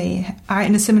to when they are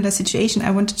in a similar situation,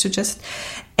 I wanted to just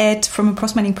add from a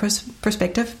process mining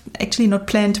perspective, actually not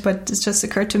planned, but it just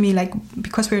occurred to me, like,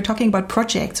 because we were talking about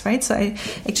projects, right? So I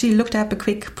actually looked up a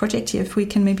quick project here. If we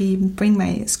can maybe bring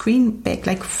my screen back,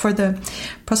 like for the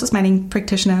process mining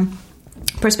practitioner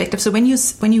perspective. So when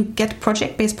you get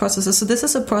project-based processes, so this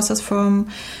is a process from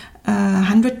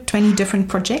 120 different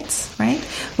projects, right,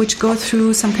 which go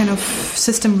through some kind of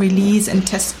system release and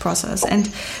test process. And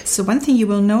so one thing you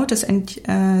will notice, and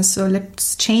so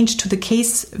let's change to the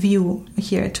case view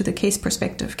here, to the case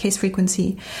perspective, case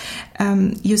frequency.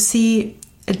 You see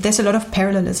there's a lot of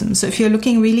parallelism. So if you're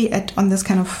looking really on this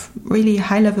kind of really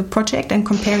high-level project and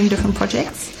comparing different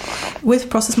projects with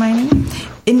process mining,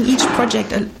 in each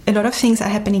project, a lot of things are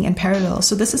happening in parallel.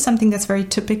 So this is something that's very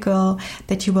typical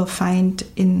that you will find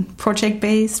in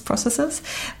project-based processes,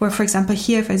 where, for example,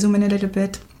 here, if I zoom in a little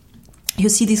bit, you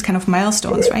see these kind of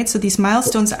milestones, right? So these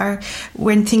milestones are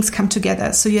when things come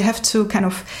together. So you have to kind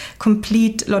of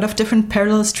complete a lot of different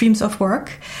parallel streams of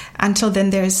work until then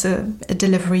there's a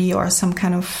delivery or some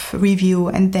kind of review,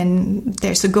 and then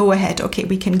there's a go ahead. Okay,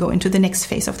 we can go into the next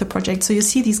phase of the project. So you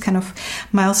see these kind of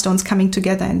milestones coming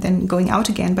together and then going out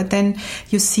again. But then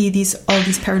you see all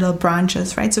these parallel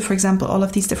branches, right? So for example, all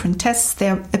of these different tests,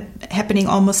 they're happening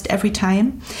almost every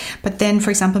time. But then, for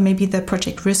example, maybe the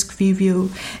project risk review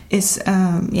is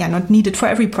not needed for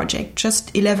every project.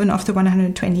 Just 11 of the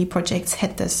 120 projects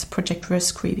had this project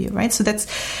risk review, right? So that's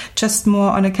just more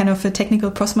on a kind of a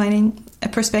technical process mining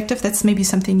perspective. That's maybe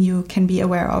something you can be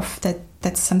aware of,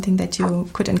 that's something that you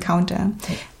could encounter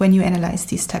when you analyze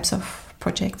these types of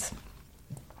projects.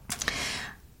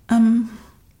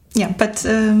 That's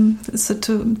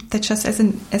just as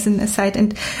an aside.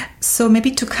 And so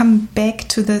maybe to come back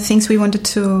to the things we wanted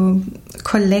to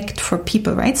collect for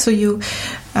people, right? So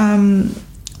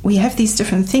we have these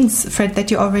different things, Fred,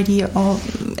 that you already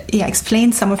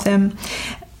explained some of them.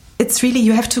 It's really,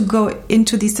 you have to go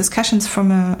into these discussions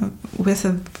with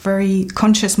a very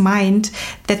conscious mind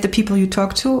that the people you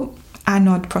talk to are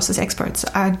not process experts,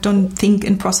 don't think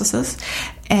in processes.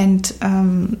 And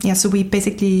so we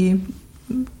basically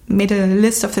made a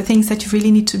list of the things that you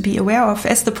really need to be aware of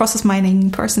as the process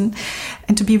mining person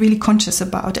and to be really conscious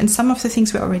about. And some of the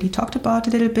things we already talked about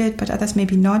a little bit, but others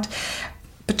maybe not.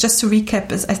 But just to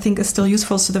recap, I think is still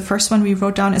useful. So the first one we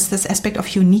wrote down is this aspect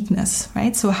of uniqueness,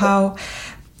 right? So how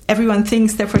everyone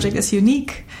thinks their project is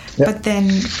unique, but then,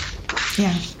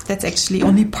 that's actually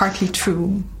only partly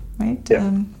true, right?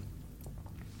 Yeah.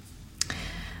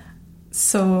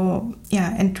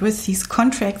 And with these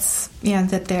contracts,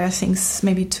 that there are things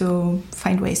maybe to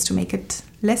find ways to make it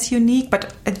less unique,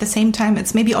 but at the same time,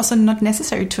 it's maybe also not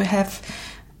necessary to have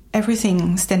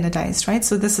everything standardized, right?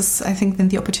 So this is, I think, then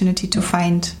the opportunity to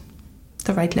find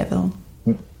the right level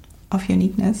of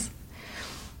uniqueness.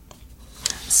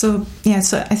 So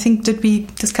I think, did we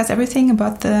discuss everything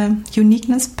about the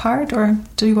uniqueness part, or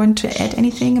do you want to add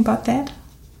anything about that?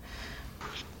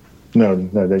 No.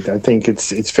 I think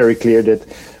it's very clear that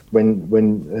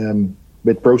when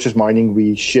with process mining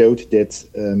we showed that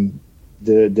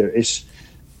there is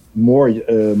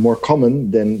more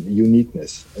common than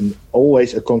uniqueness, and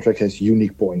always a contract has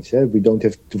unique points. We don't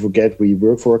have to forget we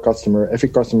work for a customer. Every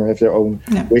customer has their own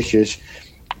wishes,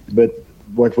 but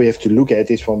what we have to look at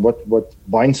is from what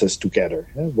binds us together.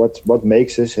 What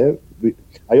makes us.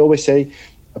 I always say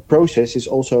a process is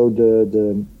also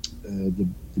the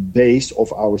base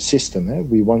of our system.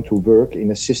 We want to work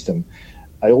in a system.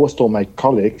 I always told my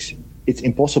colleagues it's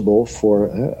impossible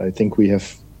for, I think we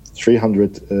have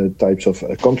 300 types of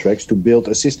contracts, to build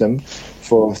a system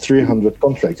for 300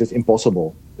 contracts. It's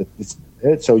impossible.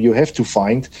 So you have to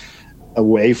find a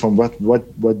way from what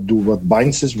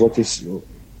binds us, what is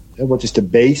the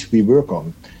base we work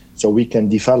on. So we can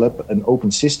develop an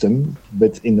open system,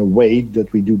 but in a way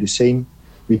that we do the same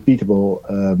repeatable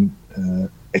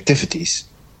activities.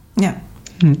 Yeah.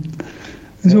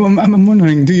 So I'm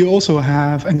wondering, do you also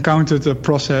have encountered a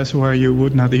process where you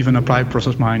would not even apply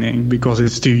process mining because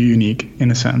it's too unique in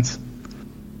a sense?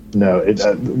 No,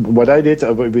 what I did,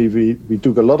 we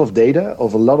took a lot of data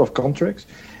of a lot of contracts,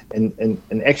 and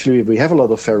actually we have a lot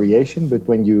of variation. But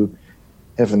when you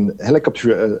have a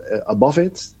helicopter above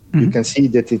it, you can see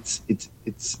that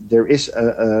there is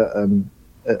a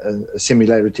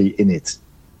similarity in it.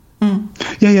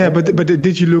 But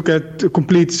did you look at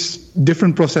complete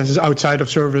different processes outside of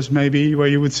service, maybe, where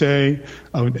you would say,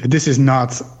 oh, this is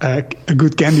not a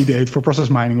good candidate for process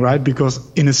mining, right? Because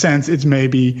in a sense, it's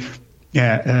maybe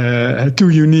too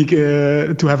unique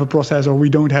to have a process, or we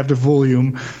don't have the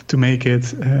volume to make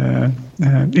it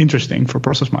interesting for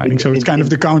process mining. So it's kind of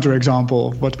the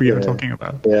counterexample of what we are talking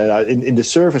about. Yeah, in the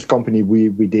service company, we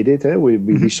did it.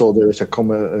 We saw there is a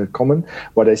common.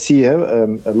 What I see, a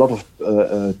lot of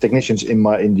technicians in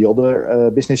the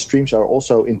other business streams are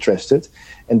also interested,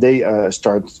 and they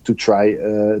start to try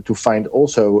to find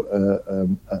also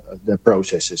the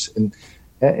processes. And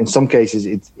in some cases,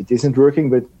 it isn't working,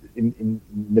 but in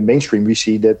the mainstream, we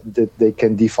see that they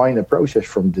can define a process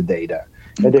from the data.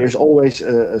 Okay. And there's always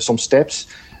some steps.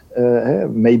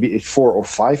 Maybe it's 4 or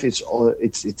 5.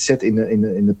 It's set in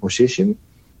the position.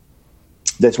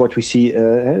 That's what we see.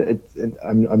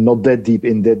 I'm not that deep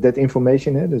in that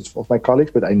information. That's of my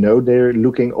colleagues, but I know they're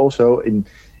looking also in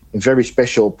very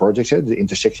special projects. The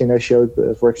intersection I showed,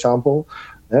 for example.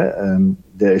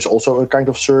 There is also a kind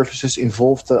of services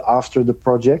involved after the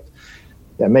project.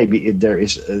 Yeah, maybe there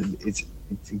is. It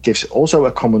gives also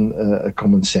a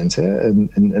common sense,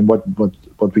 and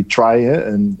what we try,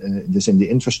 and this in the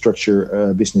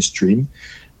infrastructure business stream,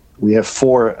 we have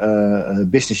 4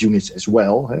 business units as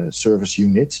well, service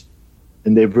units,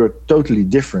 and they work totally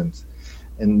different.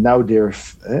 And now they're,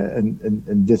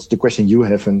 and that's the question you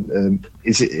have, and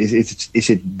is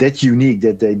it that unique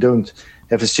that they don't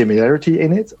have a similarity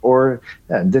in it, or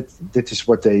that is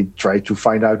what they try to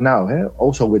find out now.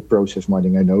 Also with process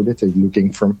mining, I know that they're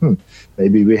looking from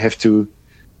maybe we have to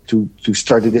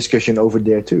start a discussion over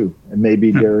there too, and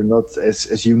maybe they're not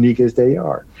as unique as they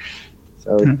are.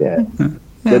 So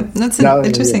that's an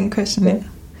interesting question. Yeah.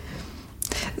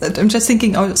 I'm just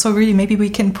thinking also really maybe we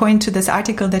can point to this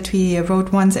article that we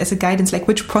wrote once as a guidance, like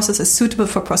which process is suitable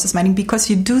for process mining, because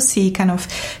you do see kind of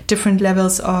different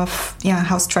levels of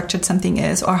how structured something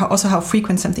is, or also how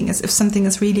frequent something is. If something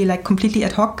is really like completely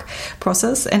ad hoc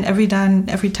process and every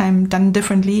time done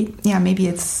differently, maybe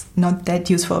it's not that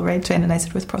useful, right, to analyze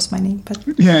it with process mining. But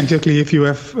exactly. If you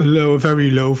have a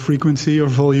very low frequency or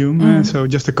volume, so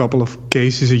just a couple of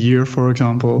cases a year, for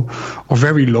example, or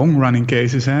very long running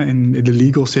cases in the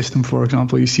legal system, for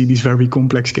example, you see these very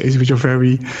complex cases which are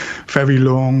very, very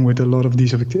long with a lot of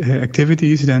these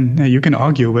activities, then you can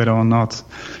argue whether or not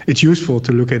it's useful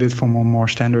to look at it from a more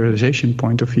standardization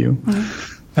point of view.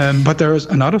 But there is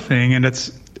another thing, and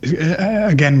that's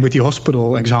again with the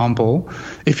hospital example.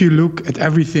 If you look at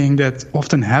everything that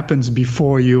often happens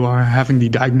before you are having the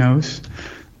diagnosis,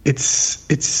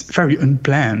 it's very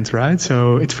unplanned, right?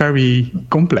 So it's very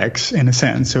complex in a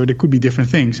sense. So there could be different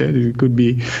things. It could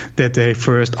be that they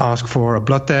first ask for a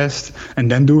blood test and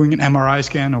then doing an MRI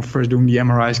scan, or first doing the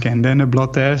MRI scan, then a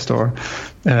blood test, or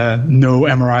no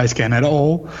MRI scan at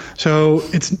all. So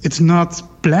it's not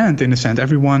planned in a sense.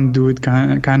 Everyone do it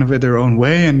kind of at their own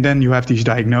way, and then you have these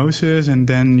diagnoses, and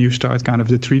then you start kind of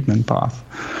the treatment path.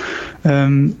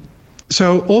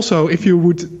 So also, if you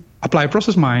would apply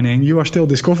process mining, you are still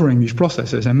discovering these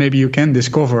processes, and maybe you can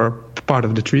discover part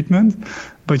of the treatment,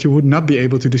 but you would not be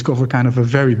able to discover kind of a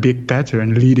very big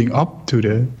pattern leading up to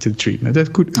the treatment.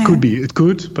 That could be,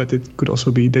 but it could also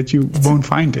be that you won't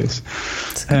find this.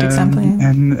 That's a good example.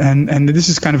 And this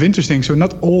is kind of interesting. So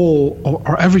not all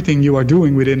or everything you are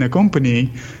doing within a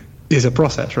company is a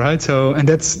process, right? So, and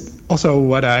that's also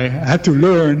what I had to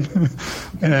learn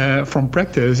from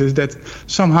practice, is that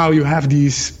somehow you have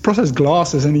these process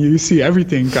glasses and you see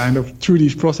everything kind of through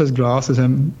these process glasses,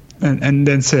 and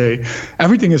then say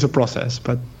everything is a process.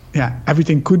 But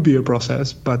everything could be a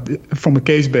process, but from a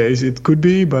case base it could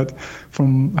be, but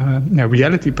from a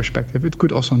reality perspective it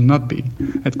could also not be.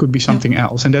 It could be something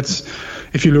else. And that's,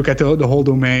 if you look at the whole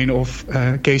domain of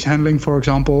case handling, for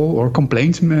example, or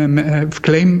complaints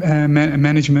claim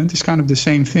management, is kind of the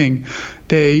same thing.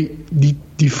 They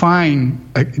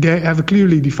have a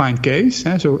clearly defined case,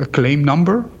 so a claim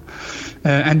number,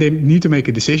 and they need to make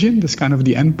a decision. That's kind of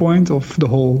the end point of the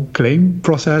whole claim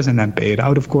process, and then pay it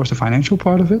out, of course, the financial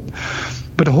part of it.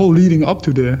 But the whole leading up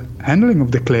to the handling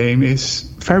of the claim is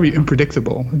very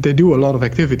unpredictable. They do a lot of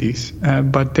activities,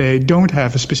 but they don't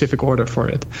have a specific order for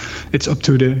it. It's up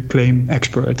to the claim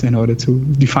expert in order to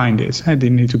define this. And they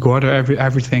need to gather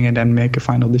everything and then make a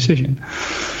final decision.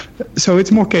 So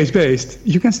it's more case-based.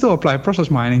 You can still apply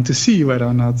process mining to see whether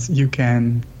or not you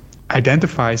can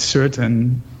identify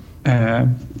certain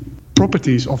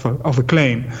properties of a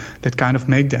claim that kind of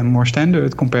make them more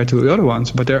standard compared to the other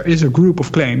ones. But there is a group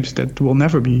of claims that will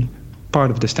never be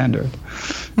part of the standard.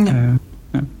 Yeah.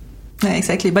 Yeah,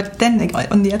 exactly. But then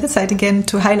on the other side, again,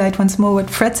 to highlight once more what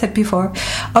Fred said before,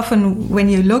 often when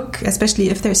you look,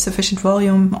 especially if there's sufficient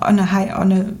volume on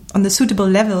the suitable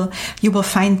level, you will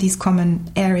find these common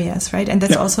areas, right? And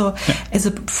that's also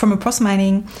from a process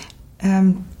mining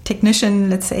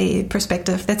technician, let's say,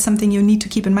 perspective, that's something you need to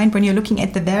keep in mind when you're looking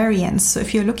at the variance. So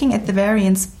if you're looking at the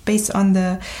variance based on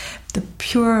the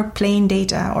pure plain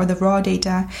data or the raw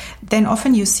data, then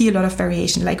often you see a lot of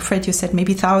variation. Like Fred, you said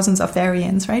maybe thousands of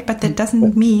variants, right? But that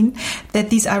doesn't mean that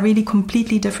these are really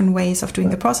completely different ways of doing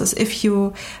the process. If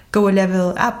you go a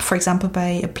level up, for example,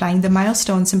 by applying the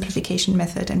milestone simplification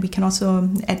method, and we can also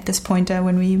add this pointer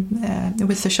when we,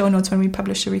 with the show notes when we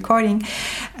publish the recording,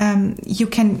 you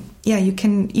can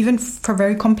even for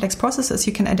very complex processes,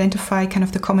 you can identify kind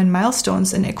of the common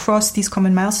milestones, and across these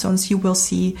common milestones, you will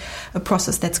see a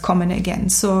process that's common again.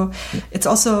 So it's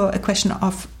also a question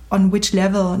of on which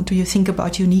level do you think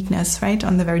about uniqueness, right?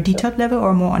 On the very detailed level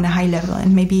or more on a high level?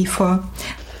 And maybe for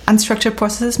unstructured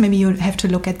processes, maybe you have to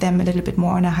look at them a little bit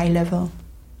more on a high level.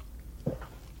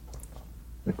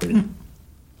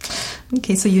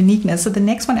 Okay, so uniqueness. So the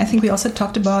next one, I think we also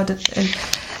talked about it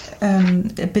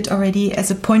a bit already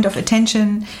as a point of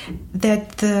attention,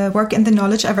 that the work and the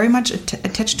knowledge are very much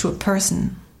attached to a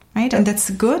person. Right, and that's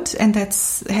good, and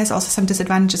has also some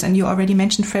disadvantages. And you already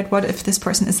mentioned, Fred, what if this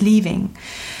person is leaving?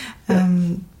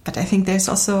 But I think there's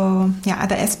also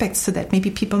other aspects to that.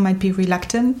 Maybe people might be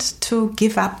reluctant to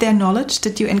give up their knowledge.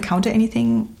 Did you encounter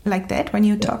anything like that when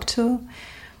you talk to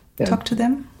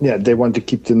them? Yeah, they want to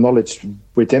keep the knowledge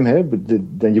with them, but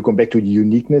then you come back to the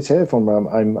uniqueness. From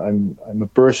I'm a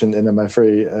person, and I'm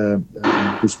very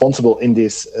responsible in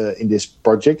this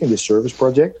project, in this service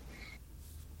project.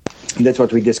 And that's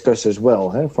what we discussed as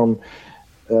well.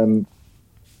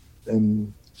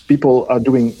 People are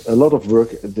doing a lot of work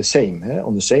the same,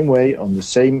 on the same way, on the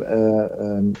same.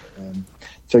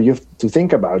 So you have to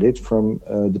think about it from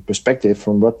the perspective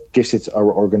from what gives it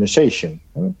our organization.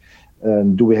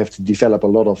 Do we have to develop a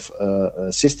lot of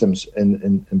systems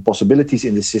and possibilities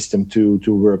in the system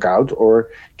to work out, or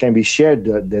can we share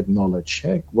that knowledge?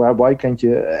 Why can't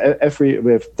you?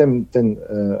 We have 10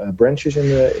 branches in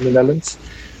the Netherlands.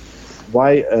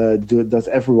 Why does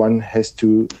everyone has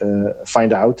to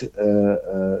find out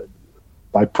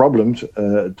by problems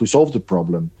to solve the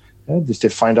problem? Just to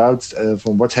find out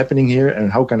from what's happening here and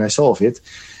how can I solve it?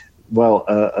 Well,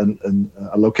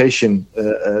 a location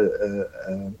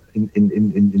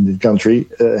in the country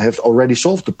have already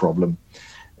solved the problem,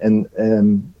 and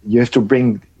you have to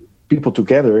bring people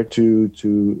together to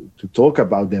talk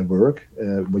about their work.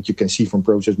 What you can see from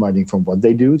process mining, from what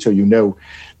they do, so you know.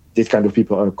 This kind of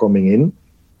people are coming in,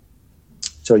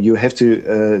 so you have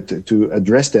to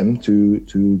address them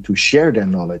to share their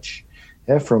knowledge,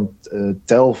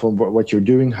 tell from what you're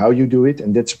doing, how you do it,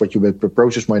 and that's what you with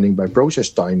process mining by process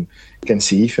time can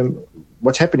see from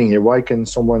what's happening here. Why can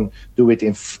someone do it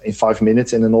in 5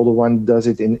 minutes and another one does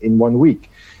it in 1 week?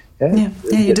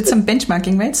 You did some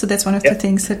benchmarking, right? So that's one of the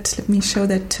things that, let me show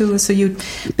that too. So you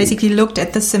basically looked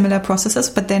at the similar processes,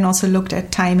 but then also looked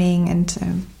at timing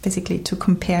and basically to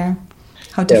compare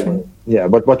how different.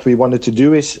 But what we wanted to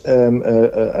do is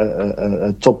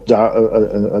a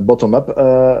top-down, bottom-up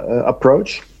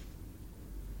approach.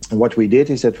 And what we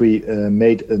did is that we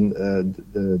made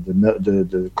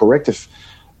the corrective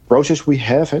process we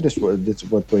have. That's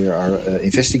what we are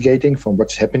investigating from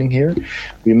what's happening here.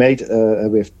 We made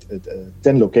we have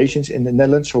 10 locations in the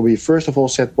Netherlands. So we first of all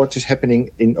said what is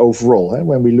happening in overall.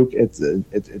 When we look at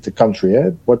the country,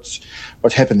 what's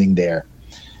happening there.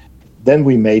 Then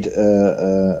we made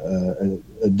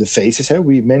the phases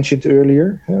we mentioned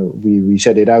earlier. We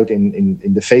set it out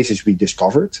in the phases we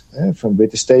discovered from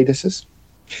with the statuses.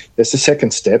 That's the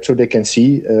second step, so they can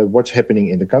see what's happening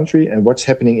in the country and what's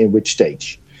happening in which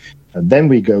stage. Then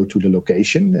we go to the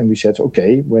location, and we said,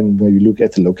 okay, when we look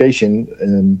at the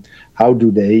location, how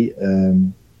do they,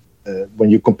 when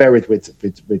you compare it with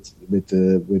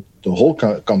the whole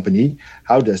company,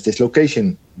 how does this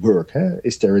location work?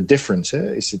 Is there a difference?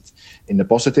 Is it in a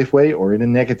positive way or in a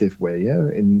negative way?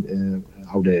 In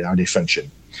how they function.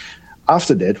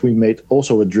 After that, we made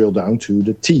also a drill down to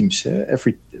the teams.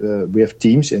 We have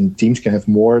teams, and teams can have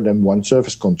more than one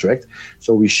service contract.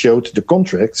 So we showed the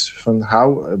contracts from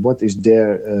what is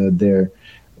their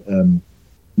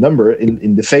number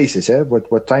in the phases.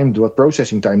 What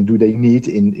processing time do they need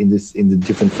in the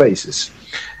different phases?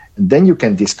 And then you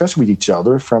can discuss with each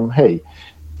other from, hey,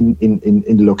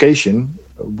 in the location,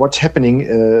 what's happening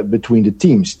between the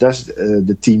teams? Does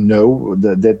the team know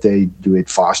that they do it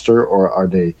faster, or are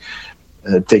they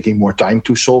taking more time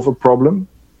to solve a problem?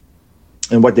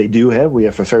 And what they do, we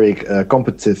have a very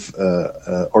competitive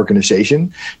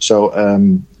organization. So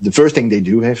the first thing they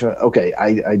do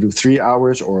I do 3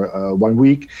 hours or 1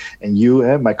 week, and you,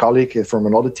 my colleague from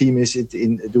another team, is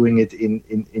doing it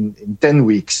in 10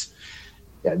 weeks.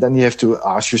 Yeah, then you have to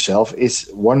ask yourself: is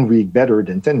 1 week better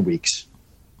than 10 weeks?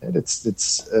 That's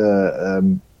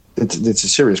a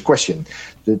serious question.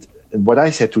 What I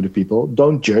said to the people: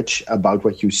 don't judge about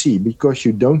what you see, because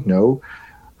you don't know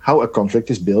how a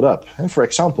contract is built up. And for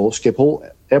example, Schiphol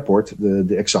Airport,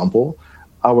 the example,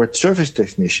 our service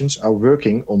technicians are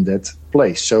working on that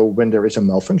place. So when there is a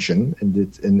malfunction and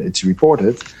it's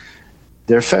reported,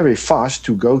 they're very fast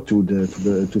to go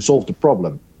to solve the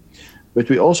problem. But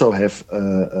we also have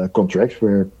a contract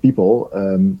where people,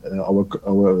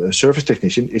 our service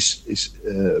technician is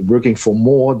working for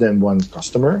more than one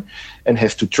customer, and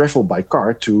have to travel by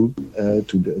car to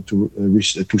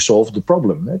solve the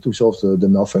problem, to solve the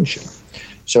malfunction.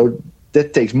 So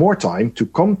that takes more time to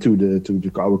come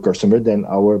to our customer than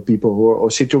our people who are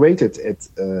situated at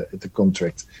the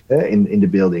contract in the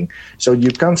building. So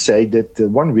you can't say that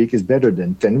 1 week is better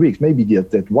than 10 weeks. Maybe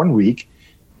that 1 week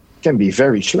can be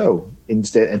very slow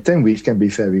instead, and 10 weeks can be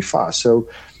very fast. So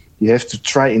you have to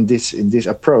try in this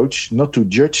approach not to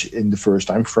judge in the first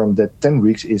time from that 10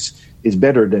 weeks is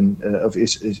better than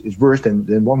is worse than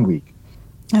 1 week.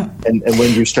 Yeah. And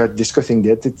when you start discussing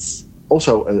that, it's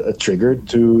also a trigger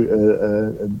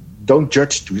to don't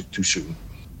judge too soon.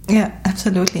 Yeah,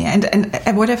 absolutely. And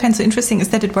what I find so interesting is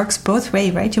that it works both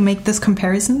ways, right? You make this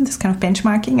comparison, this kind of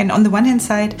benchmarking, and on the one hand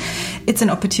side, it's an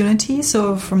opportunity.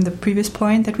 So from the previous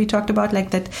point that we talked about,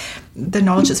 like that the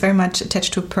knowledge is very much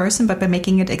attached to a person, but by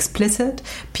making it explicit,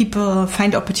 people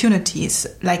find opportunities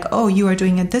like, oh, you are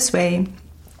doing it this way.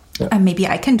 Yeah. Maybe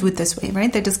I can do it this way,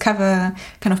 right? They discover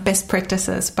kind of best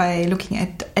practices by looking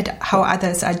at how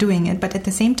others are doing it. But at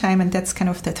the same time, and that's kind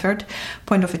of the third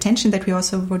point of attention that we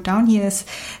also wrote down here, is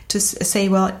to say,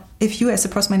 well, if you as a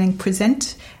process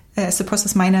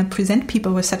miner present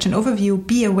people with such an overview,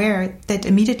 be aware that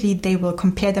immediately they will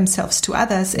compare themselves to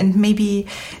others, and maybe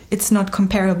it's not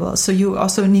comparable. So you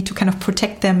also need to kind of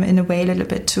protect them in a way a little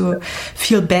bit to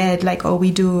feel bad, like, oh,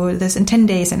 we do this in 10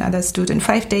 days and others do it in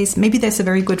 5 days. Maybe there's a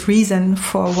very good reason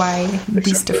for why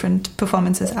these different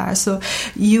performances are. So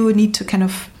you need to kind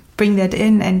of bring that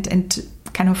in and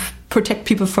kind of protect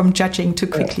people from judging too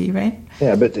quickly, right?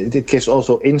 Yeah, but it gives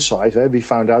also insight. Right? We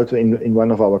found out in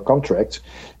one of our contracts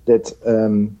that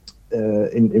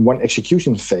in one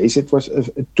execution phase, it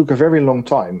took a very long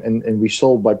time, and we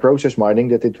saw by process mining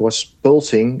that it was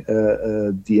pulsing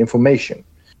the information.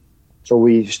 So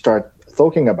we start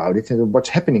talking about it and what's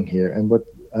happening here, and what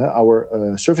our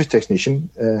service technician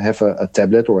have a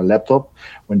tablet or a laptop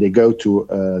when they go to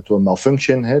a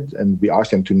malfunction head, and we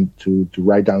ask them to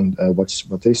write down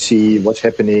what they see, what's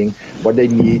happening, what they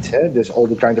need. There's all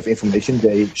the kind of information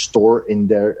they store in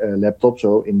their laptop,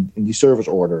 so in the service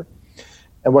order.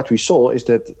 And what we saw is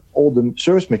that all the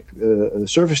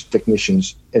service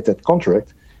technicians at that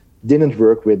contract didn't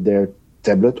work with their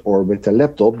tablet or with their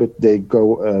laptop, but they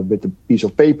go with a piece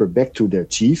of paper back to their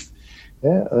chief.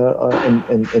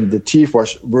 And the chief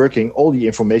was working all the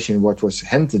information what was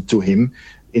handed to him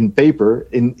in paper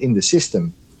in the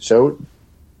system. So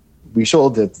we saw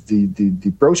that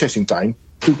the processing time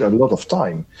took a lot of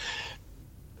time,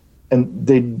 and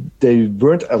they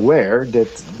weren't aware that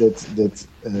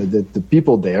the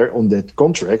people there on that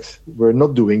contract were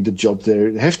not doing the job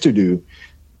they have to do.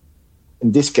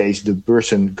 In this case, the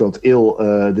person got ill.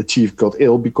 The chief got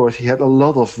ill because he had a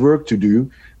lot of work to do.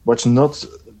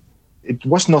 It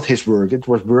was not his work; it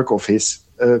was work of his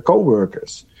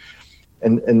co-workers,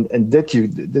 and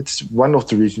that's one of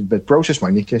the reasons that process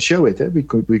mining can show it. We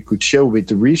could show with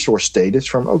the resource status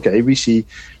from we see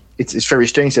it's very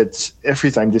strange that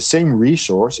every time the same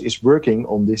resource is working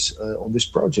on this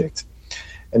project,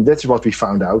 and that's what we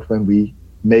found out when we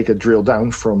make a drill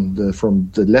down from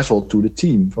the level to the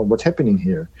team from what's happening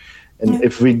here. And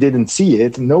if we didn't see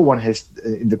it, no one has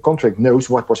in the contract knows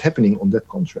what was happening on that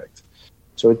contract.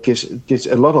 So it gives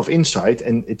a lot of insight,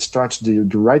 and it starts the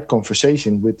right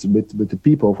conversation with the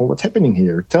people for what's happening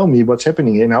here. Tell me what's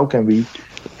happening here, and how can we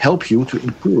help you to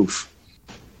improve?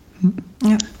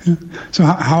 Yeah. So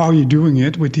how are you doing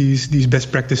it with these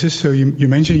best practices? So you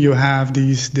mentioned you have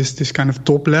this kind of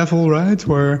top level, right,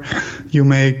 where you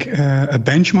make a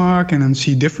benchmark and then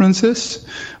see differences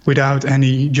without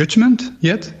any judgment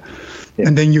yet. Yeah.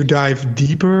 And then you dive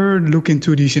deeper, look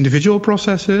into these individual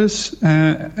processes.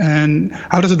 And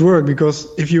how does it work? Because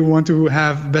if you want to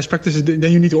have best practices, then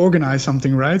you need to organize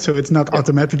something, right? So it's not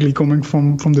automatically coming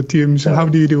from the team. So how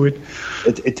do you do it?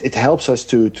 It helps us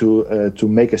to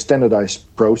make a standardized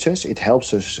process. It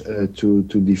helps us to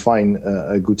define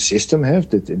a good system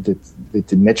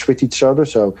that match with each other.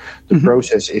 So the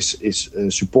process is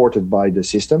supported by the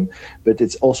system. But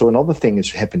it's also another thing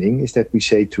is happening is that we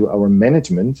say to our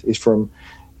management is from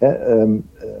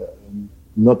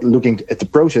not looking at the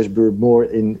process, but more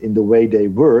in the way they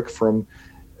work. From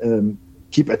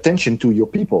keep attention to your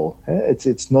people.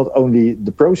 It's not only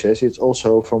the process; it's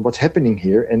also from what's happening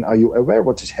here, and are you aware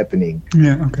what is happening?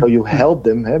 Yeah. Okay. So you help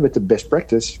them with the best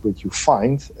practice, which you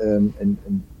find, and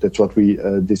that's what we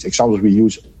these examples we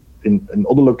use in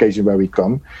other locations where we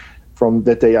come from.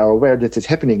 That they are aware that it's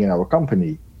happening in our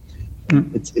company.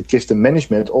 It gives the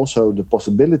management also the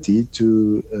possibility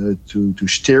to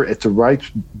steer at the right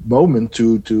moment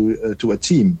to a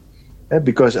team,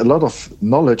 because a lot of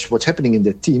knowledge what's happening in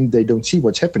that team, they don't see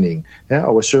what's happening.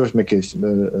 Our service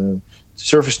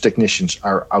technicians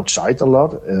are outside a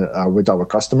lot, are with our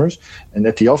customers, and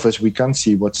at the office we can't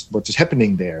see what is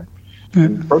happening there.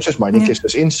 Process mining gives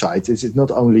us insight. It's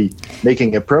not only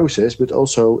making a process, but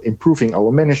also improving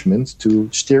our management to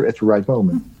steer at the right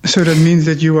moment. So that means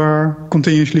that you are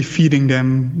continuously feeding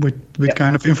them with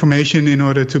kind of information in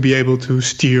order to be able to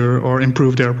steer or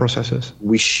improve their processes.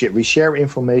 We share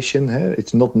information.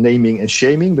 It's not naming and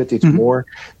shaming, but it's more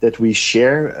that we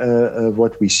share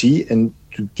what we see and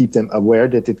to keep them aware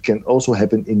that it can also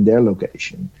happen in their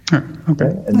location.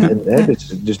 Okay. It's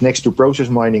just next to process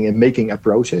mining and making a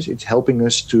process, it's helping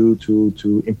us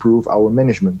to improve our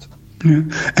management. Yeah.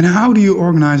 And how do you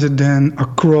organize it then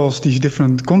across these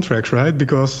different contracts, right?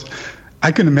 Because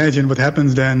I can imagine what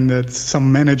happens then that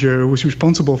some manager who's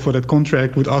responsible for that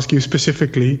contract would ask you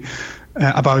specifically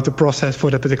about the process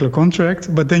for that particular contract,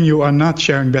 but then you are not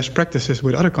sharing best practices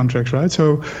with other contracts, right?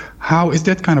 So how is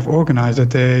that kind of organized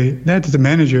that the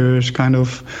managers kind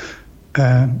of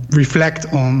reflect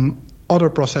on other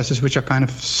processes which are kind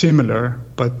of similar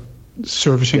but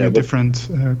servicing a different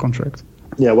contract?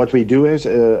 Yeah, what we do is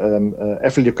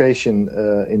every location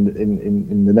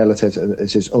in the Netherlands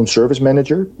has its own service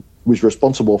manager who is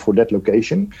responsible for that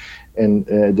location, and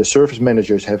the service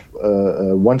managers have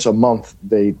once a month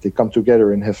they come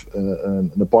together and have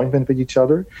an appointment with each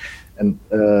other, and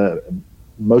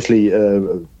mostly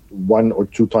 1 or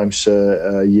 2 times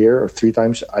a year or 3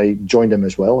 times I join them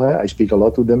as well. I speak a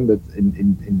lot to them, but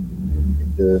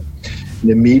in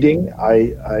the meeting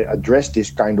I address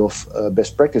this kind of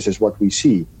best practices, what we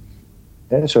see.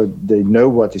 So they know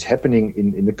what is happening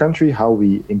in the country, how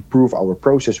we improve our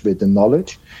process with the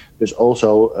knowledge. There's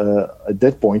also at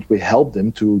that point we help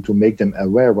them to make them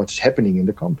aware what's happening in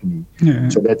the company,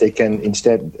 so that they can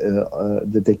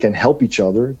that they can help each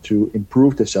other to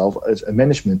improve themselves as a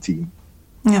management team.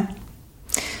 Yeah.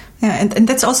 Yeah, and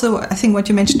that's also, I think, what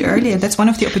you mentioned earlier. That's one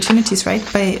of the opportunities, right?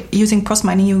 By using process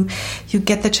mining, you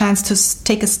get the chance to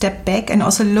take a step back and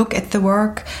also look at the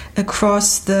work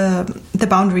across the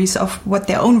boundaries of what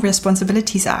their own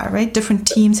responsibilities are, right? Different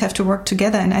teams have to work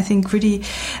together, and I think really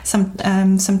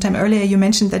sometime earlier you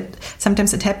mentioned that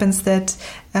sometimes it happens that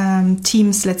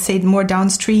teams, let's say more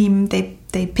downstream,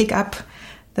 they pick up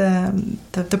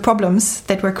the problems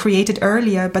that were created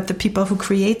earlier, but the people who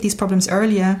create these problems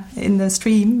earlier in the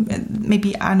stream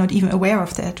maybe are not even aware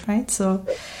of that, right? So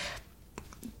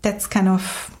that's kind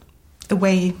of a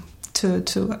way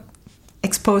to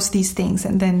expose these things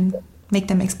and then make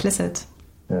them explicit.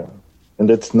 Yeah. And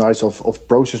that's nice of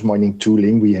process mining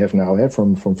tooling we have now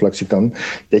from Fluxicon,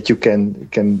 that you can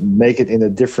make it in a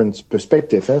different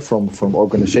perspective, from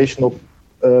organizational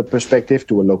perspective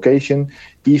to a location,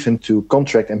 even to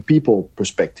contract and people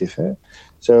perspective.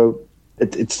 So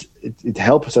it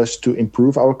helps us to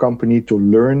improve our company, to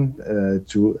learn,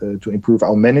 to improve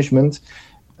our management,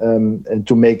 and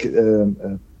to make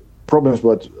problems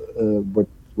what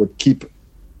keep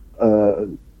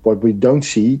what we don't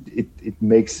see. It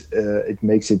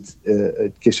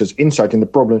gives us insight in the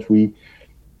problems we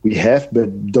have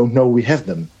but don't know we have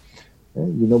them.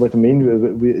 You know what I mean?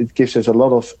 It gives us a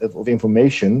lot of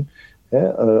information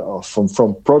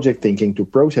from project thinking to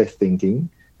process thinking,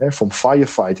 from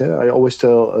firefight. I always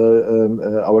tell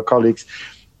our colleagues,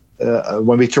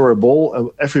 when we throw a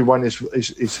ball, everyone is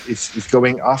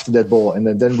going after that ball,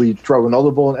 and then we throw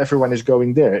another ball, and everyone is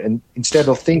going there. And instead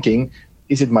of thinking,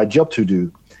 is it my job to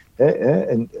do?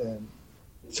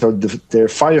 So they're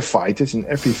firefighters, and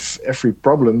every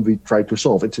problem we try to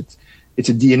solve. It's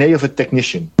a DNA of a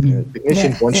technician. A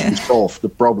technician wants to solve the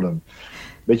problem,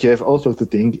 but you have also to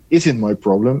think: is it my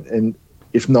problem? And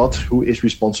if not, who is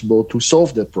responsible to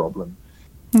solve that problem?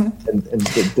 And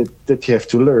that you have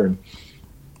to learn.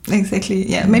 Exactly.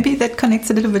 Yeah. Maybe that connects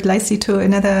a little bit nicely to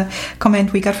another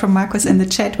comment we got from Marcus in the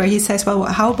chat, where he says, well,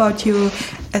 how about you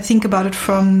think about it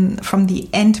from the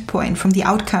end point, from the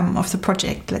outcome of the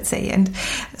project, let's say. And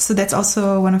so that's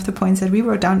also one of the points that we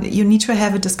wrote down. You need to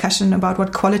have a discussion about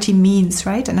what quality means,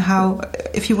 right? And how,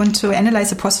 if you want to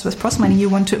analyze a process with process mining, you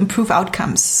want to improve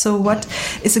outcomes. So what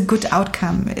is a good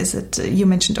outcome? Is it, you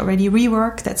mentioned already,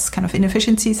 rework? That's kind of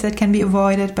inefficiencies that can be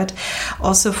avoided. But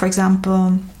also, for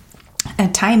example,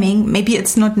 timing. Maybe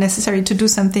it's not necessary to do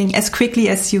something as quickly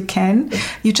as you can.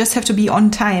 You just have to be on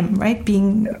time, right?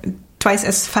 Being twice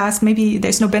as fast, maybe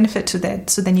there's no benefit to that.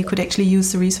 So then you could actually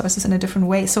use the resources in a different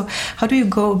way. So how do you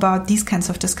go about these kinds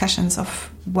of discussions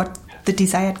of what the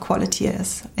desired quality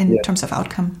is in terms of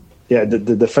outcome? Yeah,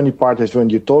 the funny part is when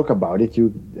you talk about it,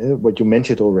 what you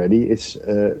mentioned already is,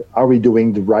 are we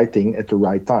doing the right thing at the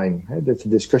right time? That's the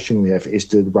discussion we have. Is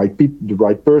the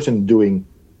right person doing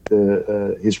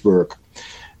his work?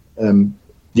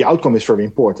 The outcome is very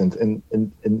important, and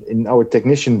in our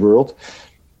technician world,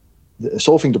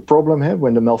 solving the problem,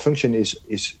 when the malfunction is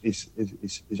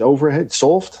over, it's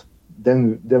solved,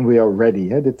 then we are ready.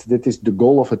 That is the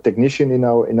goal of a technician in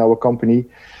our company.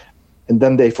 And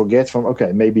then they forget from,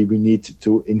 okay, maybe we need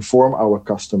to inform our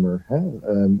customer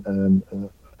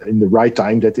in the right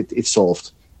time that it's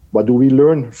solved. What do we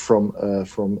learn from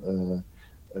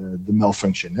the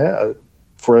malfunction?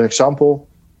 For example,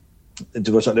 it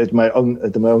was at my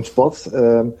own spot.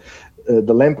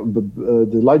 The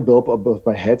light bulb above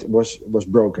my head was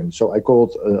broken. So I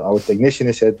called our technician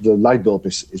and said, the light bulb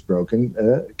is broken.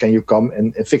 Can you come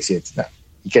and fix it? Now,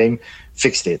 he came,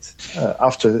 fixed it.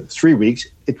 After 3 weeks,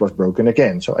 it was broken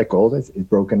again. So I called it. It's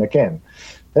broken again.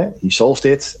 He solved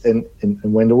it and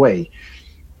went away.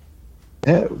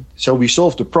 So we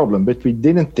solved the problem, but we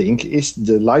didn't think: is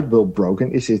the light bulb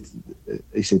broken? Is it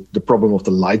the problem of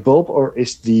the light bulb, or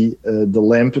is the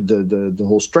lamp, the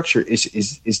whole structure?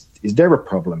 Is there a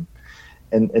problem?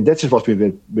 And that is what we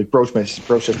with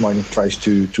process mining tries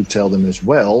to tell them as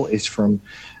well. Is from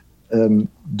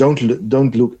don't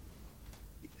look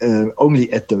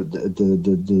only at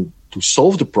the to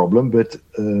solve the problem, but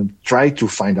try to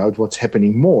find out what's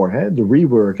happening more. The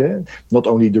rework, not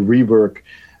only the rework.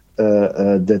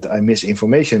 That I miss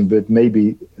information, but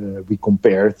maybe we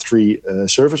compare 3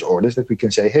 service orders that we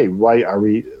can say, hey, why are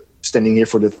we standing here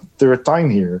for the 3rd time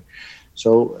here?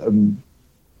 So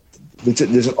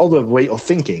there's another way of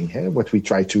thinking, what we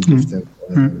try to give them.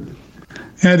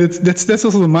 Yeah, that's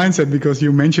also the mindset, because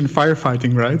you mentioned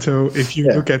firefighting, right? So if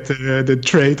you look at the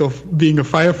trait of being a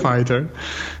firefighter,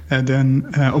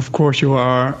 then of course you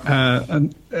are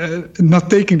not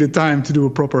taking the time to do a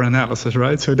proper analysis,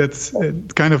 right? So that's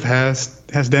kind of has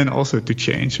then also to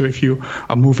change. So if you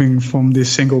are moving from this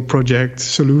single project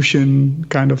solution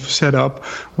kind of setup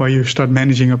where you start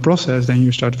managing a process, then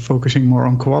you start focusing more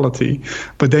on quality.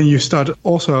 But then you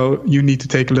need to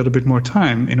take a little bit more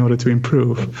time in order to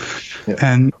improve. Yeah.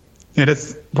 And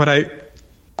that's what I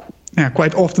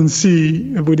quite often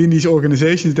see within these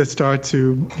organizations that start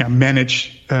to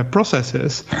manage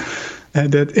processes.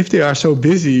 That if they are so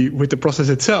busy with the process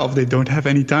itself, they don't have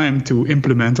any time to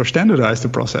implement or standardize the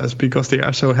process, because they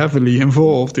are so heavily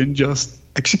involved in just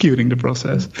executing the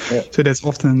process. Yeah. So that's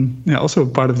often also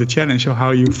part of the challenge of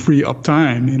how you free up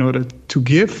time in order to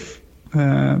give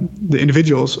the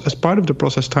individuals as part of the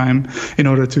process time in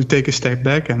order to take a step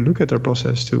back and look at their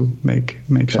process to make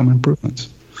some improvements.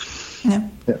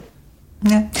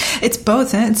 Yeah, it's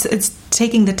both. It's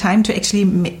taking the time to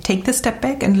actually take the step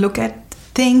back and look at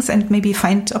things and maybe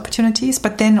find opportunities,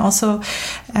 but then also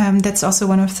that's also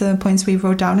one of the points we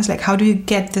wrote down, is like, how do you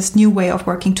get this new way of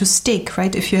working to stick,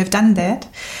 right? If you have done that,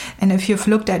 and if you've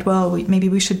looked at, maybe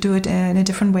we should do it in a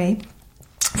different way.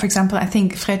 For example, I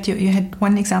think, Fred, you had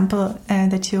one example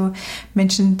that you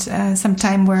mentioned some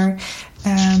time where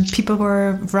people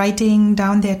were writing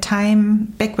down their time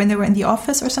back when they were in the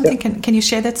office or something. Yeah. Can you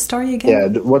share that story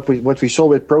again? Yeah, what we saw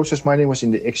with process mining was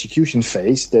in the execution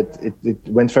phase that it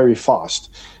went very fast.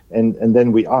 And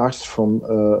then we asked from,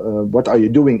 what are you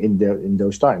doing in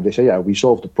those times? They say, we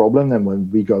solved the problem, and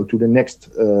when we go to the next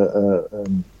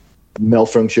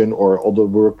malfunction or other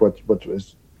work, what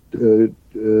was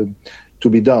to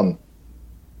be done.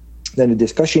 Then the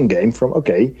discussion came from,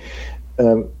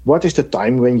 what is the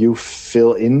time when you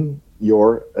fill in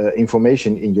your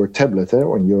information in your tablet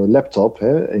or on your laptop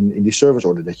in the service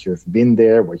order, that you have been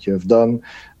there, what you have done,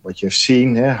 what you have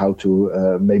seen, how to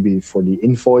maybe for the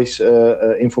invoice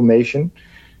information.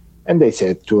 And they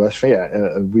said to us,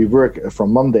 we work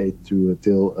from Monday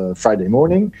till Friday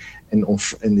morning, and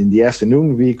in the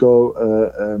afternoon we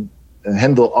go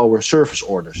handle our service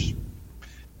orders.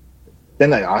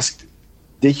 Then I asked,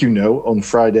 did you know on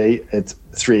Friday at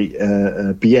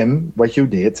 3 p.m. what you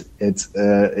did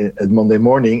at Monday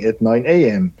morning at 9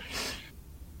 a.m.?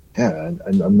 Yeah,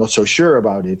 and I'm not so sure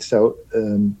about it. So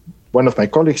one of my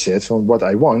colleagues said, what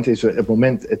I want is at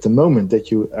the moment that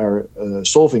you are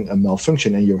solving a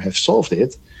malfunction and you have solved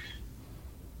it,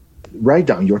 write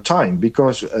down your time,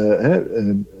 because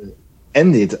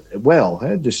end it well.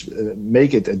 Just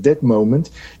make it at that moment,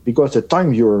 because the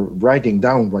time you're writing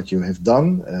down what you have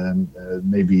done,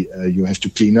 maybe you have to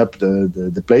clean up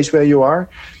the place where you are.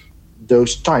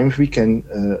 Those times we can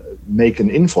make an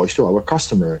invoice to our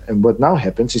customer. And what now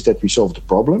happens is that we solve the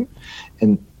problem,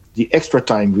 and the extra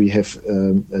time we have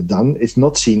done is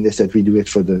not seen as that we do it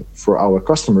for our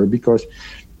customer,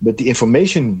 but the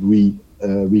information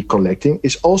we collecting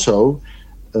is also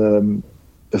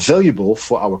valuable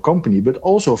for our company, but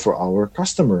also for our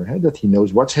customer, that he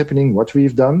knows what's happening, what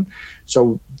we've done.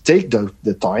 So take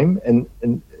the time, and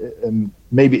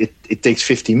maybe it takes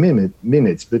 15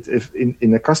 minutes, but if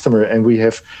in a customer, and we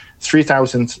have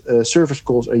 3,000 service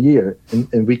calls a year,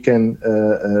 and we can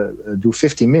do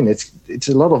 15 minutes, it's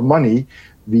a lot of money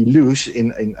we lose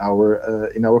in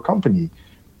our company.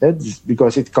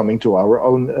 Because it's coming to our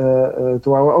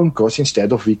own cost,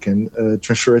 instead of we can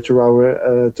transfer it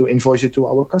to invoice it to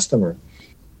our customer,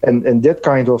 and that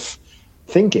kind of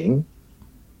thinking,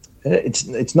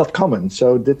 it's not common.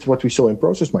 So that's what we saw in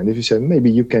process mining. If you say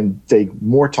maybe you can take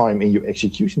more time in your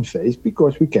execution phase,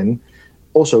 because we can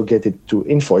also get it to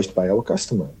invoiced by our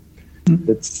customer.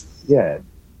 That's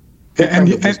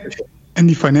And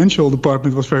the financial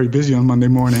department was very busy on Monday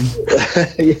morning.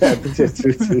 Yeah,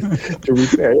 to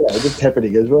repair. Yeah, that's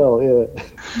happening as well.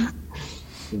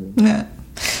 Yeah,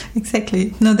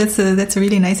 exactly. No, that's a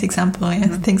really nice example. Yeah.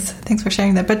 Thanks for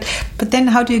sharing that. But then,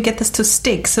 how do you get this to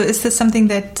stick? So, is this something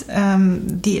that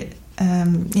the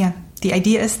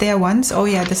idea is there once? Oh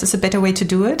yeah, this is a better way to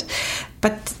do it.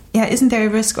 But isn't there a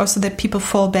risk also that people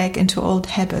fall back into old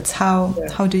habits? How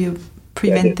do you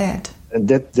prevent that? And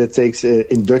that takes,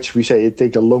 in Dutch we say, it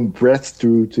takes a long breath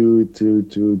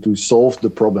to solve the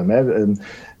problem. And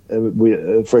we,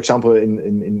 for example,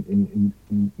 in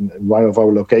one of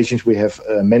our locations, we have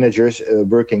managers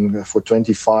working for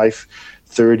 25,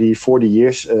 30, 40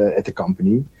 years at the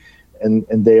company, and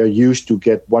they are used to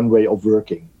get one way of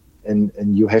working, and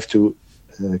you have to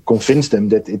convince them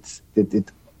that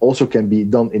it also can be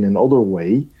done in another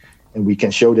way. And we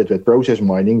can show that with process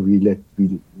mining.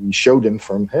 We show them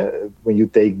from when you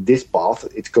take this path,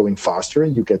 it's going faster.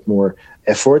 You get more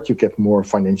effort. You get more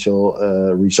financial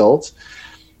results.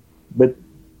 But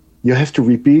you have to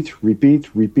repeat,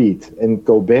 and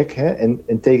go back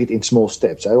and take it in small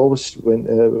steps. I always,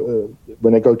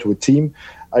 when I go to a team,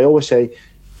 I always say,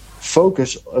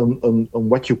 focus on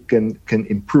what you can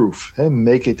improve.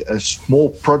 Make it a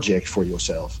small project for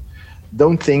yourself.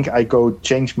 Don't think I go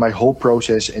change my whole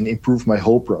process and improve my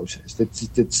whole process.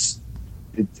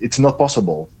 It's not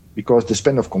possible, because the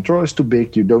span of control is too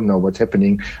big. You don't know what's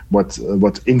happening, what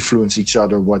influence each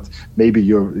other, what maybe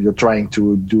you're trying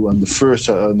to do on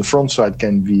the front side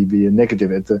can be a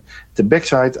negative at the back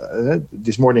side.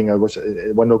 This morning I was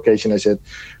at one occasion, I said,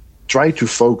 try to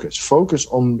focus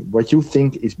on what you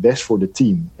think is best for the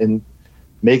team, and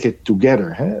make it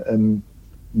together.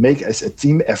 Make as a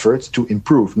team effort to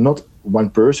improve, not one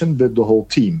person, but the whole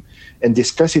team, and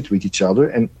discuss it with each other.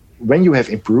 And when you have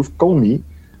improved, call me.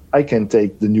 I can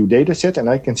take the new data set and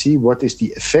I can see what is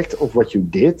the effect of what you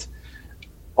did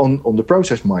on the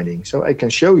process mining. So I can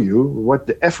show you what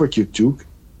the effort you took.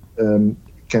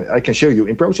 I can show you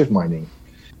in process mining,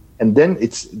 and then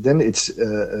it's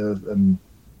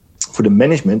for the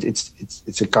management.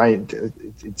 It's a kind.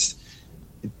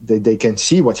 They can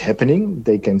see what's happening.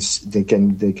 They can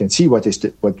see what is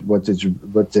the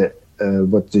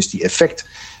effect,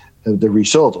 the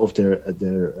result of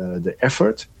their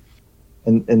effort,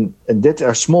 and that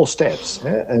are small steps.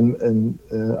 And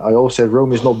I always said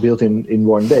Rome is not built in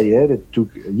one day. It took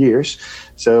years.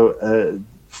 So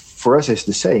for us, it's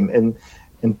the same.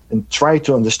 And try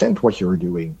to understand what you're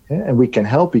doing, and we can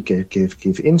help. We can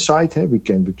give insight. We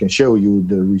can show you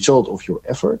the result of your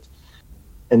effort.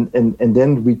 And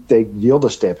then we take the other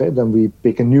step. Then we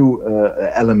pick a new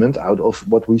element out of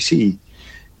what we see.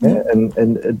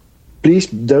 And please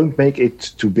don't make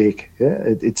it too big.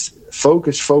 It's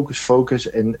focus,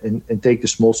 and take the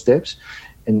small steps.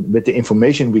 And with the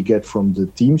information we get from the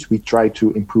teams, we try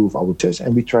to improve our test,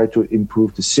 and we try to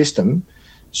improve the system.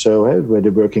 So where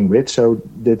they're working with, so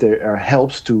that there are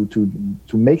helps to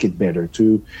make it better,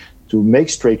 to make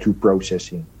straight through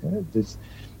processing.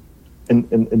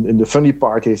 And the funny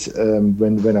part is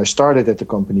when I started at the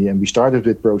company and we started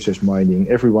with process mining,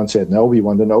 everyone said, no, we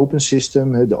want an open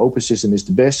system. The open system is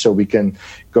the best, so we can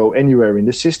go anywhere in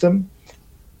the system.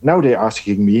 Now they're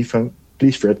asking me,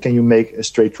 please, Fred, can you make a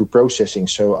straight through processing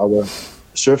so our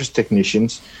service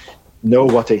technicians know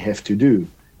what they have to do?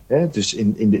 Just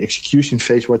in the execution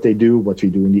phase, what they do, what we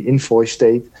do in the invoice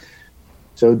state.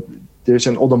 So there's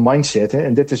an other mindset,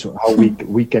 and that is how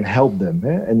we can help them.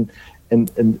 And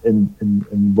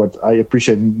what I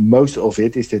appreciate most of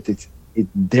it is that it's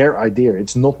their idea.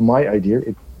 It's not my idea.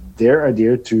 It's their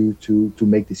idea to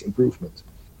make this improvement,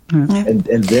 and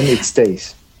then it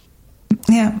stays.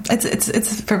 Yeah,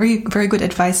 it's very, very good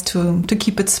advice to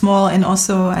keep it small, and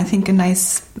also I think a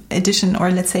nice addition,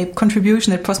 or let's say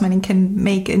contribution that process mining can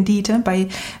make indeed by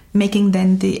making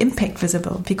then the impact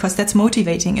visible, because that's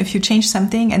motivating. If you change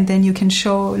something and then you can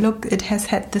show, look, it has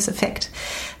had this effect.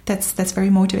 That's very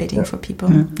motivating for people.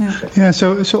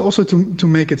 So also to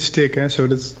make it stick. So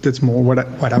that's more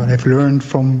what I have learned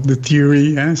from the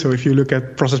theory. So if you look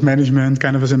at process management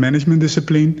kind of as a management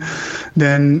discipline,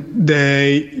 then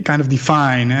they kind of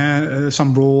define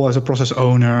some role as a process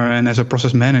owner and as a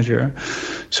process manager.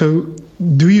 So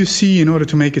do you see, in order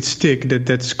to make it stick,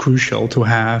 that's crucial to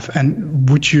have? And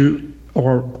would you,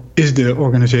 or is the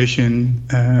organization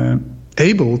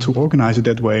able to organize it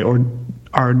that way, or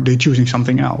are they choosing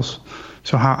something else?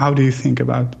 So how do you think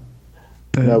about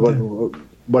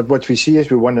what we see is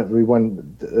we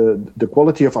want the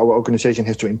quality of our organization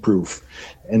has to improve,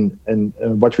 and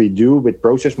what we do with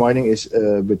process mining is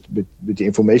with the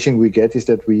information we get is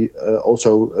that we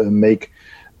also make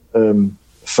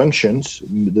functions,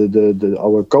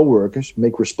 our co-workers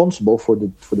make responsible for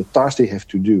the tasks they have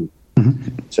to do.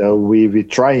 Mm-hmm. So we're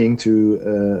trying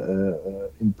to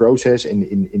in process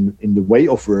in the way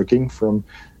of working, from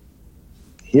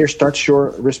here starts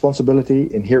your responsibility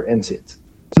and here ends it.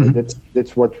 So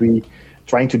that's what we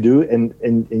trying to do, and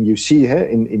you see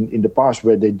in the past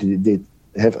where they did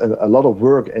have a lot of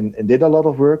work and did a lot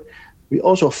of work, we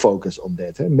also focus on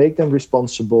that, make them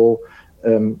responsible,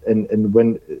 and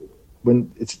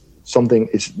when it's something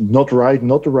is not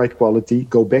the right quality,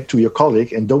 go back to your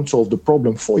colleague and don't solve the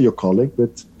problem for your colleague,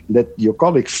 but let your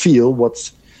colleague feel what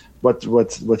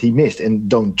he missed, and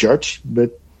don't judge,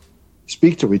 but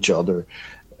speak to each other.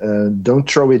 Don't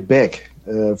throw it back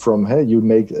from you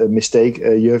make a mistake,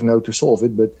 you have now to solve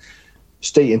it, but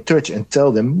stay in touch and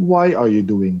tell them, why are you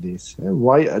doing this?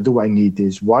 Why do I need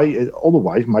this? Why?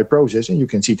 Otherwise, my process, and you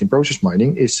can see it in process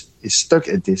mining, is stuck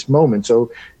at this moment.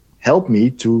 So help me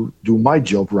to do my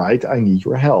job right. I need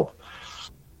your help.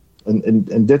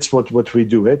 And that's what we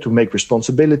do, to make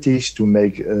responsibilities, to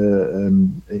make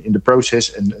in the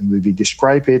process, and we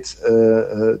describe it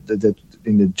that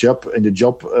in the job,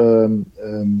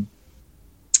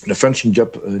 the function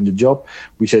job in the job,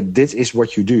 we said this is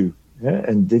what you do,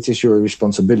 and this is your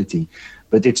responsibility.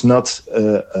 But it's not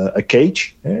a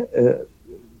cage.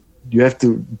 You have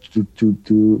to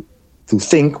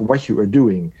think what you are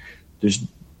doing.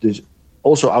 There's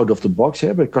also out of the box,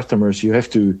 but customers, you have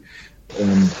to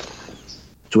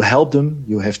help them.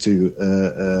 You have to,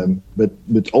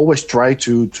 but always try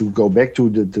to go back to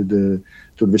the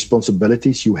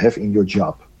responsibilities you have in your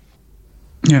job.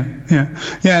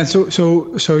 Yeah.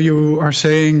 So you are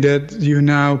saying that you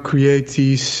now create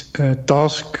these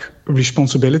task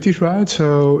responsibilities, right?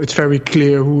 So it's very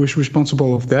clear who is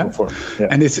responsible of that,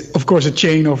 and it's of course a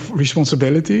chain of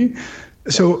responsibility.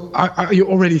 So are you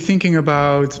already thinking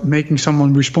about making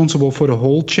someone responsible for the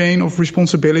whole chain of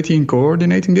responsibility and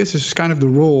coordinating this? This is kind of the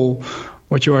role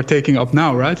what you are taking up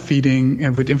now, right?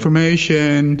 Feeding with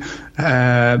information,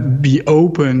 be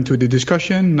open to the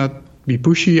discussion, not be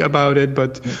pushy about it,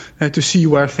 but to see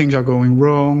where things are going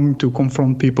wrong, to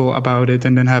confront people about it,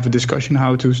 and then have a discussion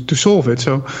how to solve it.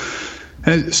 So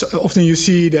often you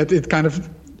see that it kind of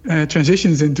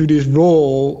transitions into this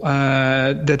role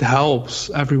that helps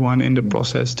everyone in the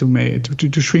process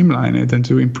to streamline it and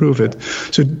to improve it.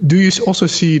 So do you also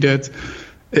see that,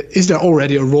 is there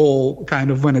already a role kind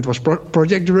of when it was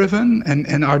project driven,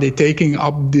 and are they taking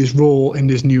up this role in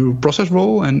this new process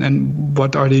role, and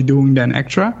what are they doing then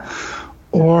extra?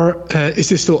 Or is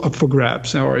this still up for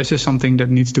grabs, or is this something that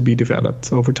needs to be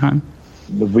developed over time?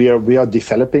 we are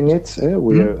developing it.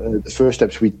 The first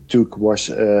steps we took was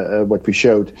what we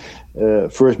showed.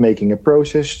 First, making a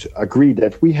process, agree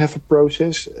that we have a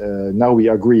process. Now we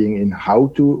are agreeing in how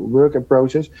to work a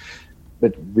process,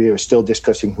 but we are still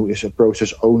discussing who is a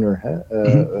process owner,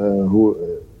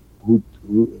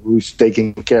 who's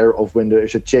taking care of when there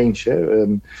is a change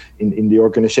in the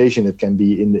organization. It can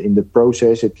be in the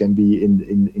process, it can be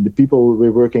in the people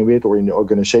we're working with, or in the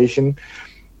organization.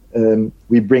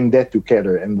 We bring that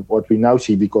together, and what we now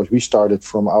see, because we started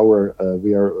from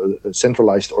we are a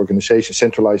centralized organization,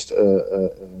 centralized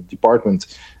department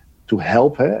to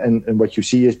help, and what you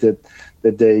see is that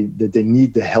they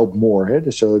need the help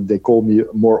more. So they call me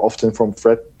more often from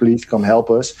Fred, please come help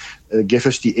us, give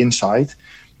us the insight.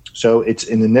 So it's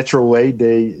in a natural way.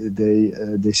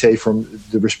 They say from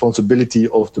the responsibility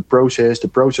of the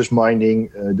process mining,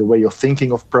 the way of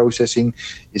thinking of processing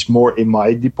is more in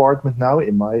my department now,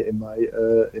 in my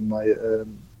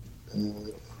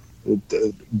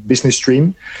business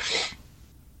stream,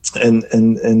 and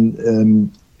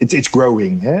it's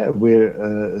growing.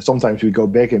 We're sometimes we go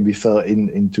back and we fell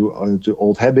into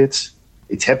old habits.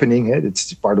 It's happening.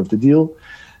 It's part of the deal,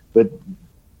 but.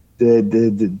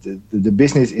 The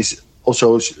business is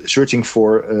also searching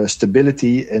for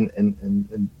stability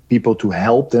and people to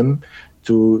help them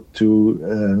to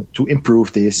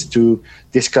improve this, to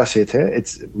discuss it.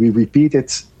 We repeat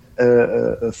it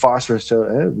faster,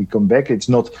 so we come back. It's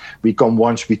not we come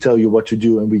once, we tell you what to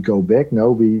do, and we go back. No,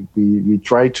 we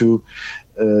try to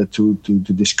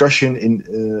discussion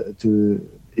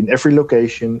in every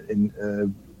location.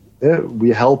 We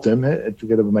help them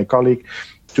together with my colleague.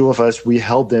 Two of us, we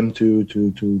help them to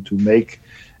make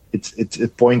it's a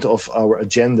point of our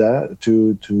agenda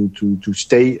to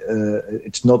stay.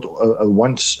 It's not a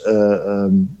once.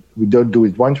 We don't do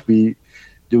it once. We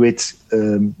do it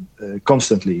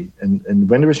constantly. And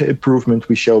when there is an improvement,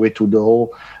 we show it to the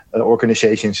whole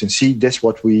organizations and see that's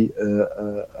what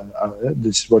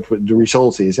this is what the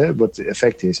result is. What the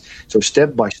effect is. So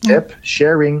step by step,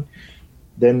 sharing.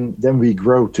 Then we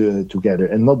grow together,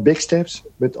 and not big steps,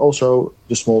 but also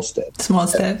the small steps. Small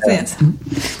steps, yes.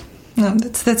 No,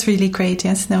 that's really great.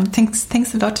 Yes, no,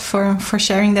 thanks a lot for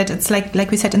sharing that. It's like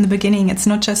we said in the beginning. It's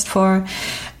not just for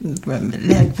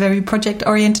very project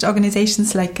oriented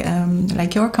organizations like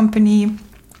your company.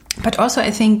 But also,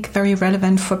 I think, very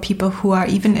relevant for people who are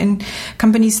even in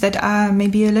companies that are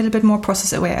maybe a little bit more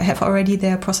process aware, have already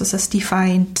their processes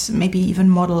defined, maybe even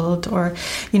modeled, or,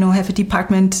 have a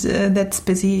department that's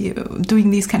busy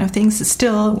doing these kind of things.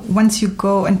 Still, once you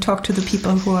go and talk to the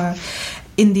people who are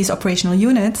in these operational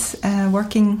units,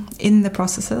 working in the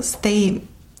processes, they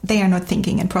are not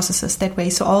thinking in processes that way.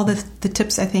 So all the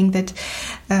tips, I think, that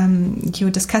you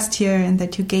discussed here and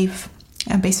that you gave,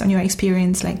 based on your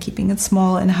experience, like keeping it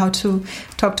small and how to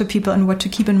talk to people and what to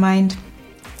keep in mind,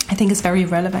 I think is very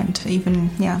relevant,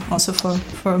 even, also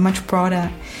for a much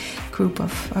broader group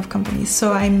of companies.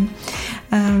 So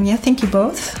thank you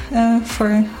both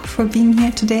for being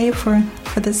here today, for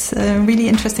this really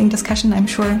interesting discussion. I'm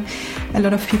sure a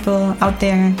lot of people out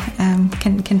there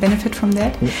can benefit from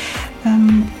that.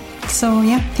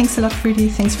 Thanks a lot, really.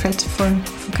 Thanks, Fred, for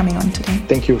coming on today.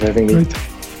 Thank you for having me.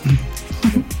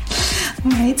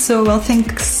 All right, so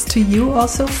thanks to you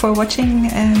also for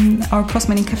watching our Process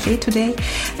Mining Cafe today.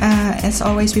 As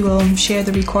always, we will share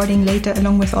the recording later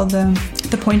along with all the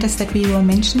pointers that we will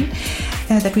mention,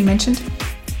 that we mentioned.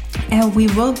 We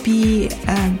will be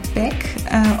back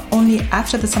only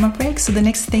after the summer break. So the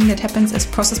next thing that happens is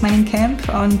Process Mining Camp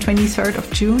on 23rd of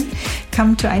June.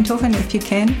 Come to Eindhoven if you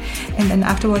can. And then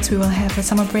afterwards we will have a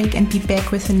summer break and be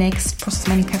back with the next Process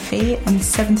Mining Cafe on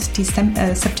 7th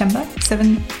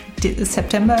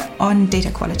September on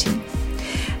data quality.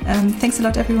 Thanks a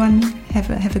lot, everyone.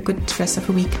 Have a good rest of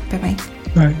the week. Bye-bye.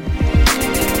 Bye.